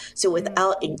are. So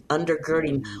without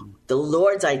undergirding the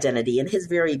Lord's identity and his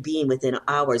very being within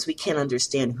ours, we can't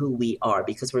understand who we are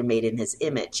because we're made in his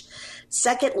image.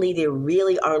 Secondly, they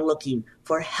really are looking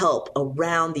for help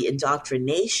around the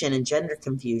indoctrination and gender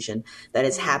confusion that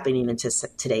is happening in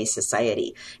today's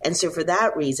society. And so for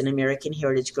that reason, American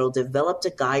Heritage Girl developed a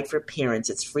guide for parents.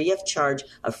 It's free of charge,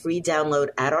 a free download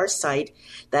at our site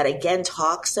that again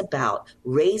talks about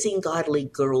Raising Godly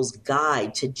Girls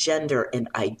Guide to Gender and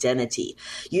Identity.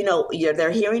 You know,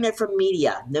 they're hearing it from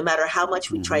media. No matter how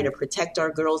much we try to protect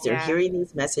our girls, they're hearing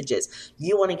these messages.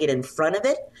 You want to get in front of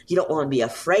it. You don't want to be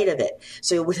afraid of it.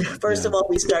 So first of all,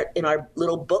 we start in our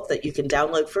little book that you can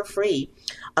download for free,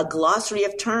 a glossary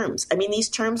of terms. I mean, these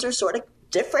terms are sort of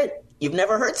different. You've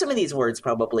never heard some of these words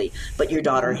probably, but your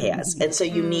daughter has. And so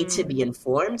you need to be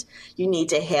informed. You need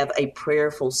to have a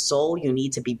prayerful soul. You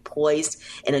need to be poised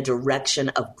in a direction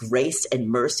of grace and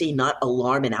mercy, not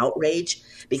alarm and outrage,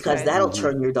 because that'll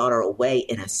turn your daughter away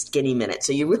in a skinny minute.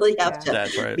 So you really have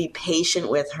to be patient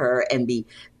with her and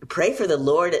pray for the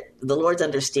Lord's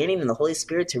understanding and the Holy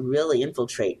Spirit to really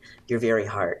infiltrate your very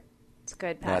heart. That's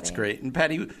good, Patty. That's great. And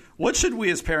Patty, what should we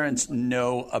as parents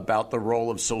know about the role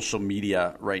of social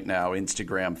media right now?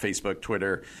 Instagram, Facebook,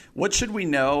 Twitter. What should we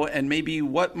know? And maybe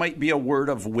what might be a word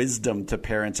of wisdom to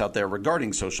parents out there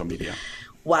regarding social media?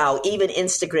 Wow, even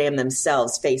Instagram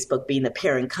themselves, Facebook being the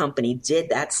parent company, did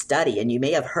that study, and you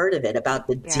may have heard of it, about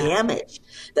the damage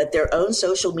that their own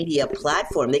social media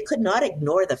platform, they could not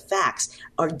ignore the facts,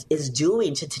 is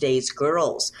doing to today's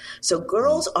girls. So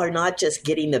girls are not just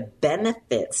getting the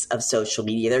benefits of social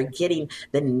media, they're getting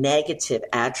the negative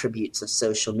attributes of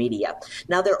social media.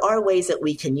 Now, there are ways that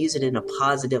we can use it in a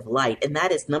positive light, and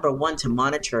that is, number one, to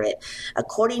monitor it.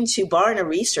 According to Barna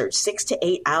Research, 6 to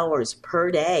 8 hours per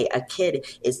day, a kid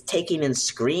is taking in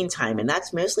screen time, and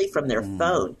that's mostly from their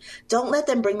phone. Don't let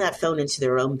them bring that phone into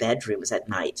their own bedrooms at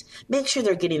night. Make sure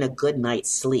they're getting a good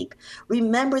night's sleep.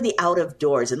 Remember the out of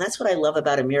doors, and that's what I love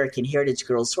about American Heritage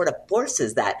Girls, sort of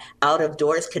forces that out of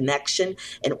doors connection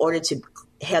in order to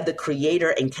have the creator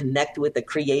and connect with the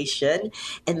creation.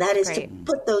 And that is to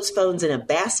put those phones in a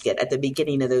basket at the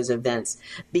beginning of those events.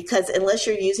 Because unless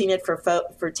you're using it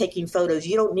for taking photos,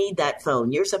 you don't need that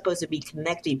phone. You're supposed to be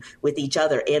connecting with each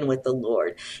other and with the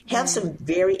Lord. Have some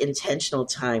very intentional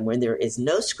time when there is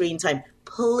no screen time.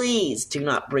 Please do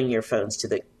not bring your phones to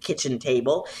the kitchen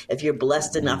table. If you're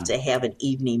blessed enough to have an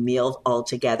evening meal all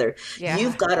together,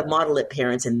 you've got to model it,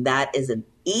 parents, and that is an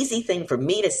easy thing for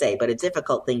me to say, but a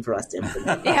difficult thing for us to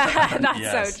implement.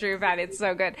 That's so true, Patty. It's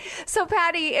so good. So,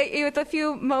 Patty, with the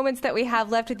few moments that we have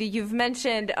left with you, you've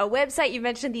mentioned a website, you've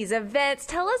mentioned these events.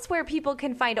 Tell us where people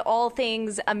can find all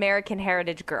things American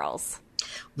Heritage Girls.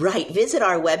 Right. Visit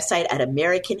our website at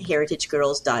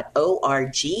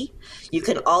americanheritagegirls.org. You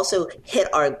can also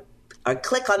hit our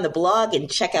click on the blog and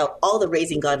check out all the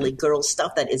Raising Godly Girls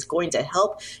stuff that is going to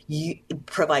help you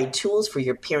provide tools for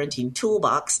your parenting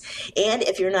toolbox. And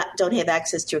if you're don't have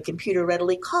access to a computer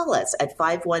readily, call us at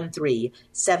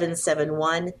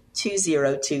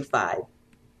 513-771-2025.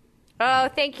 Oh,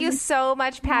 thank you so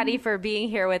much, Patty, for being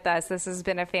here with us. This has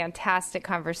been a fantastic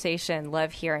conversation.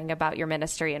 Love hearing about your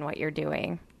ministry and what you're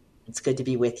doing. It's good to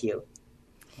be with you.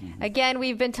 Again,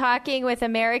 we've been talking with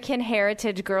American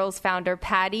Heritage Girls founder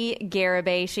Patty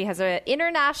Garibay. She has an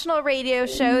international radio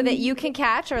show that you can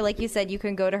catch, or like you said, you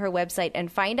can go to her website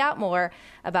and find out more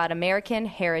about American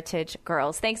Heritage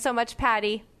Girls. Thanks so much,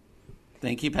 Patty.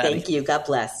 Thank you, Patty. Thank you. God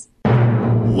bless.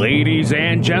 Ladies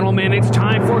and gentlemen, it's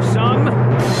time for some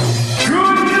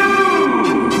good news!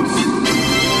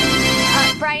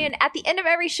 Brian, at the end of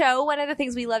every show, one of the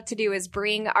things we love to do is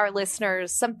bring our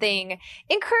listeners something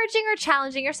encouraging or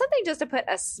challenging or something just to put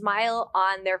a smile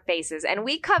on their faces. And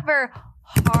we cover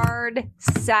hard,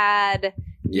 sad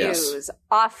news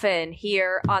often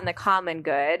here on The Common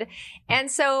Good. And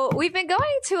so we've been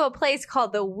going to a place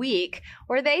called The Week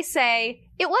where they say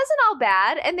it wasn't all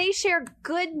bad, and they share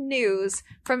good news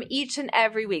from each and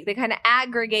every week. They kind of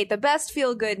aggregate the best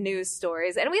feel-good news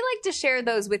stories, and we like to share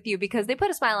those with you because they put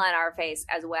a smile on our face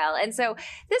as well. And so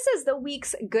this is the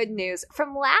week's good news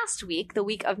from last week, the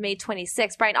week of May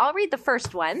 26th. Brian, I'll read the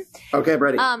first one. Okay, I'm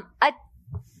ready.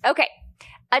 Okay.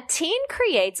 A teen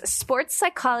creates a sports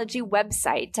psychology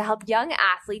website to help young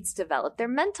athletes develop their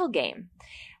mental game.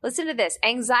 Listen to this.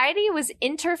 Anxiety was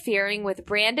interfering with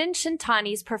Brandon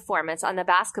Shintani's performance on the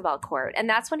basketball court, and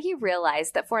that's when he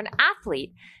realized that for an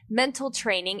athlete, mental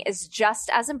training is just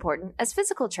as important as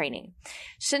physical training.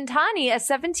 Shintani, a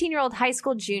 17-year-old high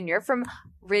school junior from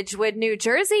Ridgewood, New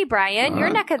Jersey, Brian, your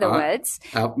neck of the woods,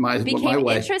 became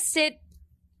interested.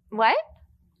 What?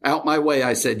 Out my way,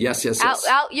 I said yes.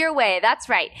 Out your way. That's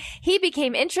right. He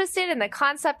became interested in the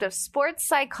concept of sports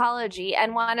psychology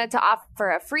and wanted to offer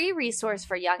a free resource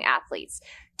for young athletes.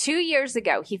 2 years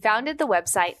ago, he founded the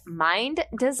website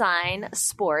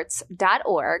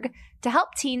minddesignsports.org to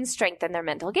help teens strengthen their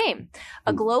mental game.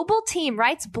 A global team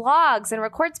writes blogs and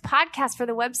records podcasts for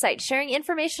the website, sharing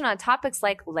information on topics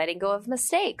like letting go of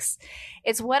mistakes.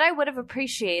 It's what I would have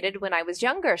appreciated when I was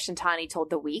younger, Shintani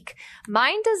told The Week.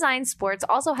 Mind Design Sports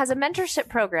also has a mentorship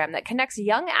program that connects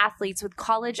young athletes with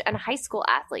college and high school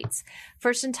athletes.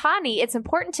 For Shintani, it's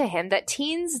important to him that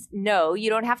teens know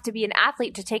you don't have to be an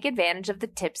athlete to take advantage of the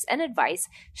tips and advice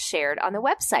shared on the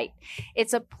website.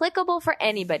 It's applicable for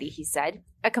anybody, he said.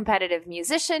 A competitive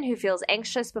musician who feels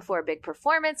anxious before a big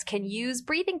performance can use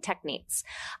breathing techniques.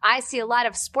 I see a lot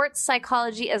of sports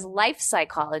psychology as life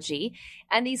psychology,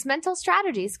 and these mental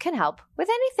strategies can help with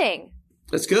anything.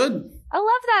 That's good. I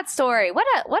love that story. What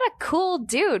a cool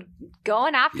dude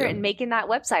going after it and making that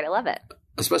website. I love it.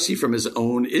 Especially from his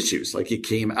own issues. Like, he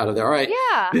came out of there. All right,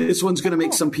 this one's going to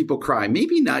make some people cry.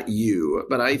 Maybe not you,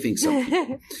 but I think some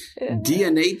people.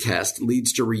 DNA test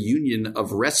leads to reunion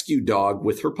of rescue dog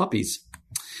with her puppies.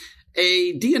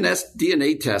 A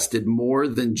DNA test did more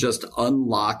than just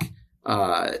unlock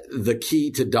the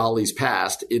key to Dolly's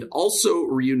past. It also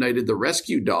reunited the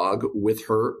rescue dog with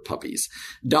her puppies.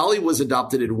 Dolly was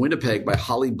adopted in Winnipeg by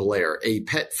Holly Blair, a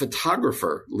pet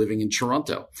photographer living in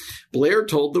Toronto. Blair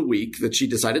told The Week that she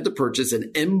decided to purchase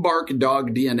an Embark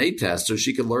dog DNA test so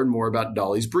she could learn more about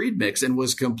Dolly's breed mix, and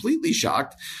was completely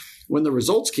shocked when the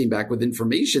results came back with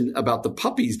information about the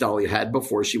puppies Dolly had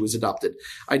before she was adopted.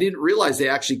 I didn't realize they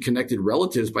actually connected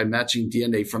relatives by matching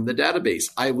DNA from the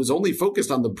database. I was only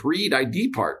focused on the breed ID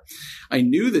part. I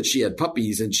knew that she had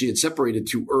puppies and she had separated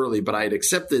too early, but I had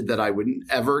accepted that I wouldn't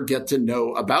ever get to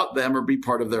know about them or be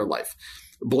part of their life.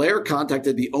 Blair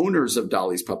contacted the owners of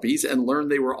Dolly's puppies and learned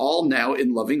they were all now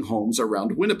in loving homes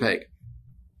around Winnipeg.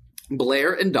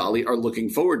 Blair and Dolly are looking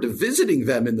forward to visiting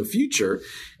them in the future.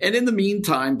 And in the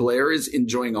meantime, Blair is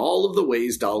enjoying all of the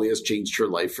ways Dolly has changed her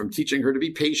life, from teaching her to be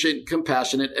patient,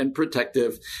 compassionate, and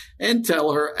protective, and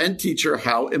teach her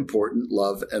how important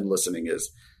love and listening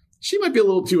is. She might be a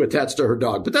little too attached to her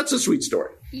dog, but that's a sweet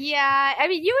story. Yeah. I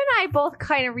mean, you and I both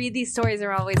kind of read these stories and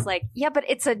are always like, yeah, but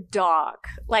it's a dog.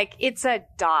 Like, it's a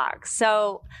dog.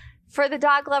 So for the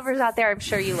dog lovers out there, I'm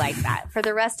sure you like that. For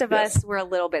the rest of us, we're a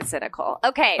little bit cynical.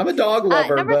 Okay. I'm a dog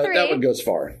lover, but 3. That one goes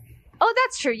far. Oh,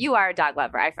 that's true. You are a dog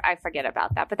lover. I forget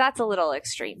about that, but that's a little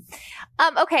extreme.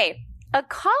 Okay. A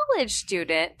college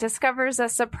student discovers a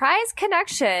surprise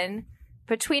connection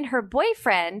between her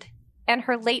boyfriend and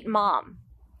her late mom.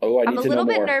 Oh, I'm a little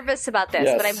bit nervous about this,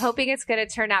 but I'm hoping it's going to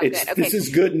turn out good. Okay. This is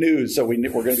good news, so we're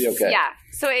going to be okay. Yeah,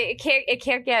 so it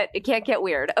can't get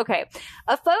weird. Okay,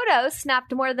 a photo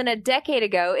snapped more than a decade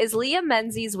ago is Leah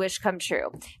Menzies' wish come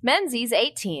true. Menzies,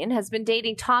 18, has been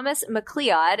dating Thomas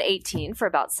McLeod, 18, for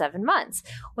about 7 months.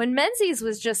 When Menzies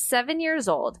was just 7 years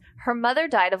old, her mother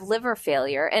died of liver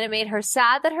failure, and it made her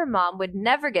sad that her mom would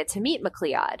never get to meet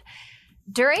McLeod.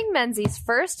 During Menzies'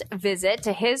 first visit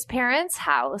to his parents'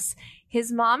 house,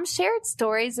 his mom shared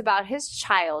stories about his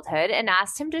childhood and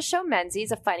asked him to show Menzies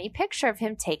a funny picture of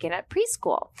him taken at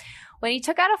preschool. When he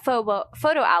took out a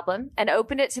photo album and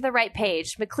opened it to the right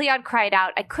page, McLeod cried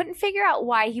out, "I couldn't figure out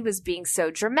why he was being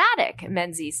so dramatic,"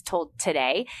 Menzies told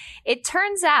Today. It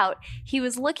turns out he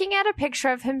was looking at a picture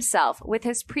of himself with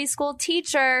his preschool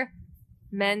teacher,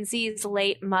 Menzies'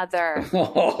 late mother.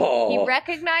 Oh. He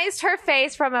recognized her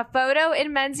face from a photo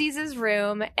in Menzies'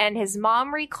 room, and his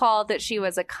mom recalled that she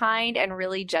was a kind and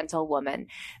really gentle woman.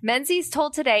 Menzies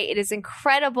told Today, "It is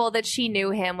incredible that she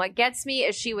knew him. What gets me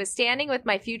is she was standing with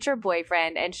my future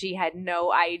boyfriend, and she had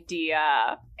no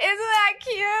idea." Isn't that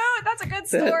cute? That's a good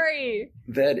story.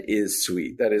 That is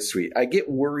sweet. That is sweet. I get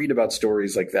worried about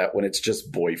stories like that when it's just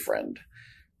boyfriend.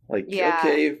 Like,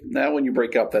 okay, now when you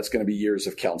break up, that's going to be years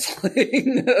of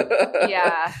counseling.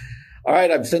 Yeah. All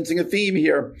right, I'm sensing a theme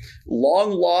here.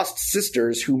 Long-lost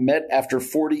sisters who met after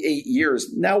 48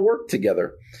 years now work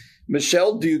together.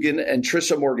 Michelle Dugan and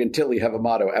Trisha Morgan Tilley have a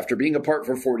motto. After being apart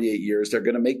for 48 years, they're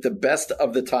going to make the best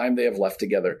of the time they have left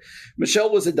together.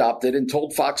 Michelle was adopted and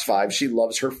told Fox 5 she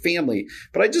loves her family,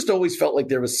 but I just always felt like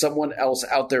there was someone else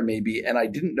out there maybe, and I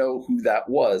didn't know who that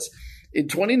was. In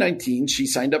 2019, she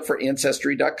signed up for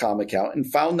Ancestry.com account and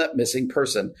found that missing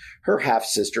person, her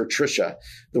half-sister, Trisha.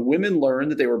 The women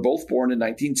learned that they were both born in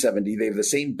 1970. They have the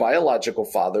same biological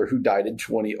father who died in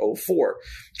 2004.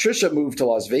 Trisha moved to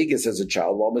Las Vegas as a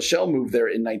child, while Michelle moved there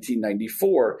in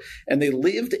 1994, and they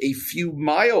lived a few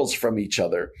miles from each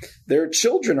other. Their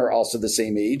children are also the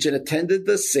same age and attended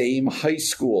the same high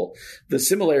school. The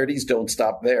similarities don't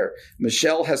stop there.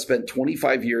 Michelle has spent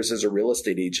 25 years as a real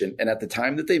estate agent, and at the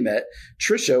time that they met,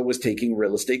 Trisha was taking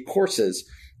real estate courses.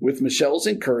 With Michelle's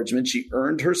encouragement, she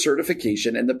earned her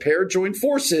certification, and the pair joined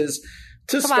forces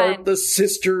to start the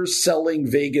Sisters Selling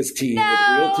Vegas team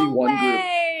with Realty One Group.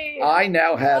 I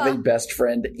now have a best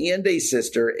friend and a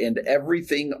sister, and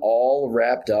everything all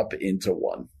wrapped up into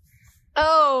one.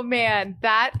 Oh, man,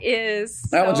 that is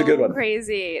that one's a good one.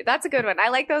 Crazy. That's a good one. I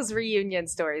like those reunion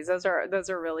stories. Those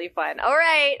are really fun. All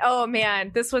right. Oh,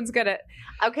 man, this one's going to...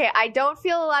 Okay, I don't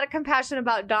feel a lot of compassion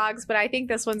about dogs, but I think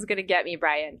this one's going to get me,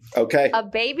 Brian. Okay. A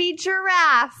baby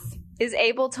giraffe is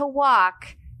able to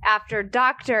walk after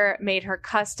doctor made her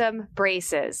custom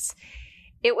braces.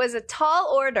 It was a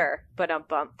tall order, but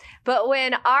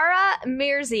when Ara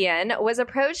Mirzian was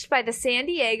approached by the San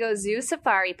Diego Zoo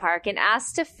Safari Park and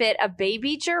asked to fit a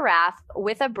baby giraffe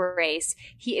with a brace,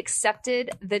 he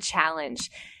accepted the challenge.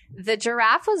 The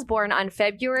giraffe was born on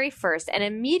February 1st, and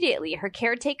immediately her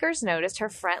caretakers noticed her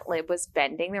front lip was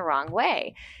bending the wrong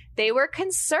way. They were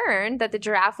concerned that the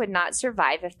giraffe would not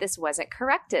survive if this wasn't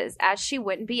corrected, as she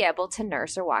wouldn't be able to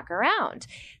nurse or walk around.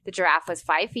 The giraffe was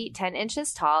 5 feet 10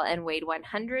 inches tall and weighed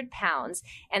 100 pounds,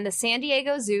 and the San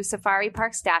Diego Zoo Safari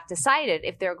Park staff decided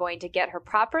if they were going to get her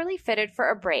properly fitted for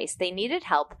a brace, they needed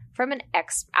help from an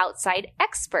outside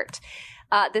expert.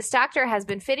 This doctor has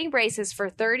been fitting braces for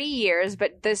 30 years,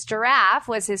 but this giraffe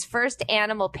was his first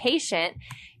animal patient.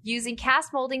 Using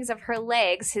cast moldings of her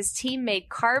legs, his team made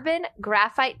carbon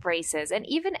graphite braces and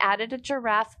even added a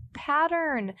giraffe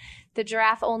pattern. The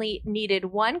giraffe only needed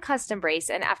one custom brace,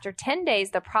 and after 10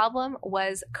 days, the problem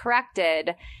was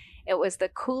corrected. It was the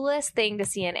coolest thing to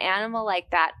see an animal like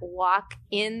that walk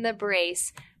in the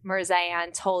brace,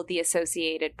 Mirzian told the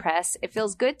Associated Press. It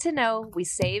feels good to know we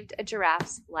saved a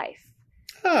giraffe's life.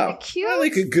 Oh, I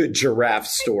like a good giraffe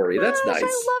story. That's nice. I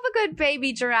love a good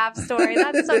baby giraffe story.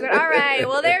 That's so good. All right.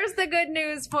 Well, there's the good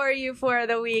news for you for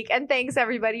the week. And thanks,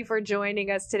 everybody, for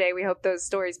joining us today. We hope those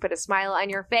stories put a smile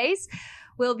on your face.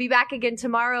 We'll be back again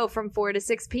tomorrow from 4 to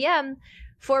 6 p.m.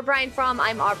 For Brian Fromm,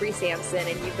 I'm Aubrey Sampson,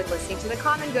 and you've been listening to The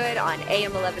Common Good on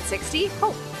AM 1160.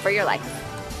 Hope for your life.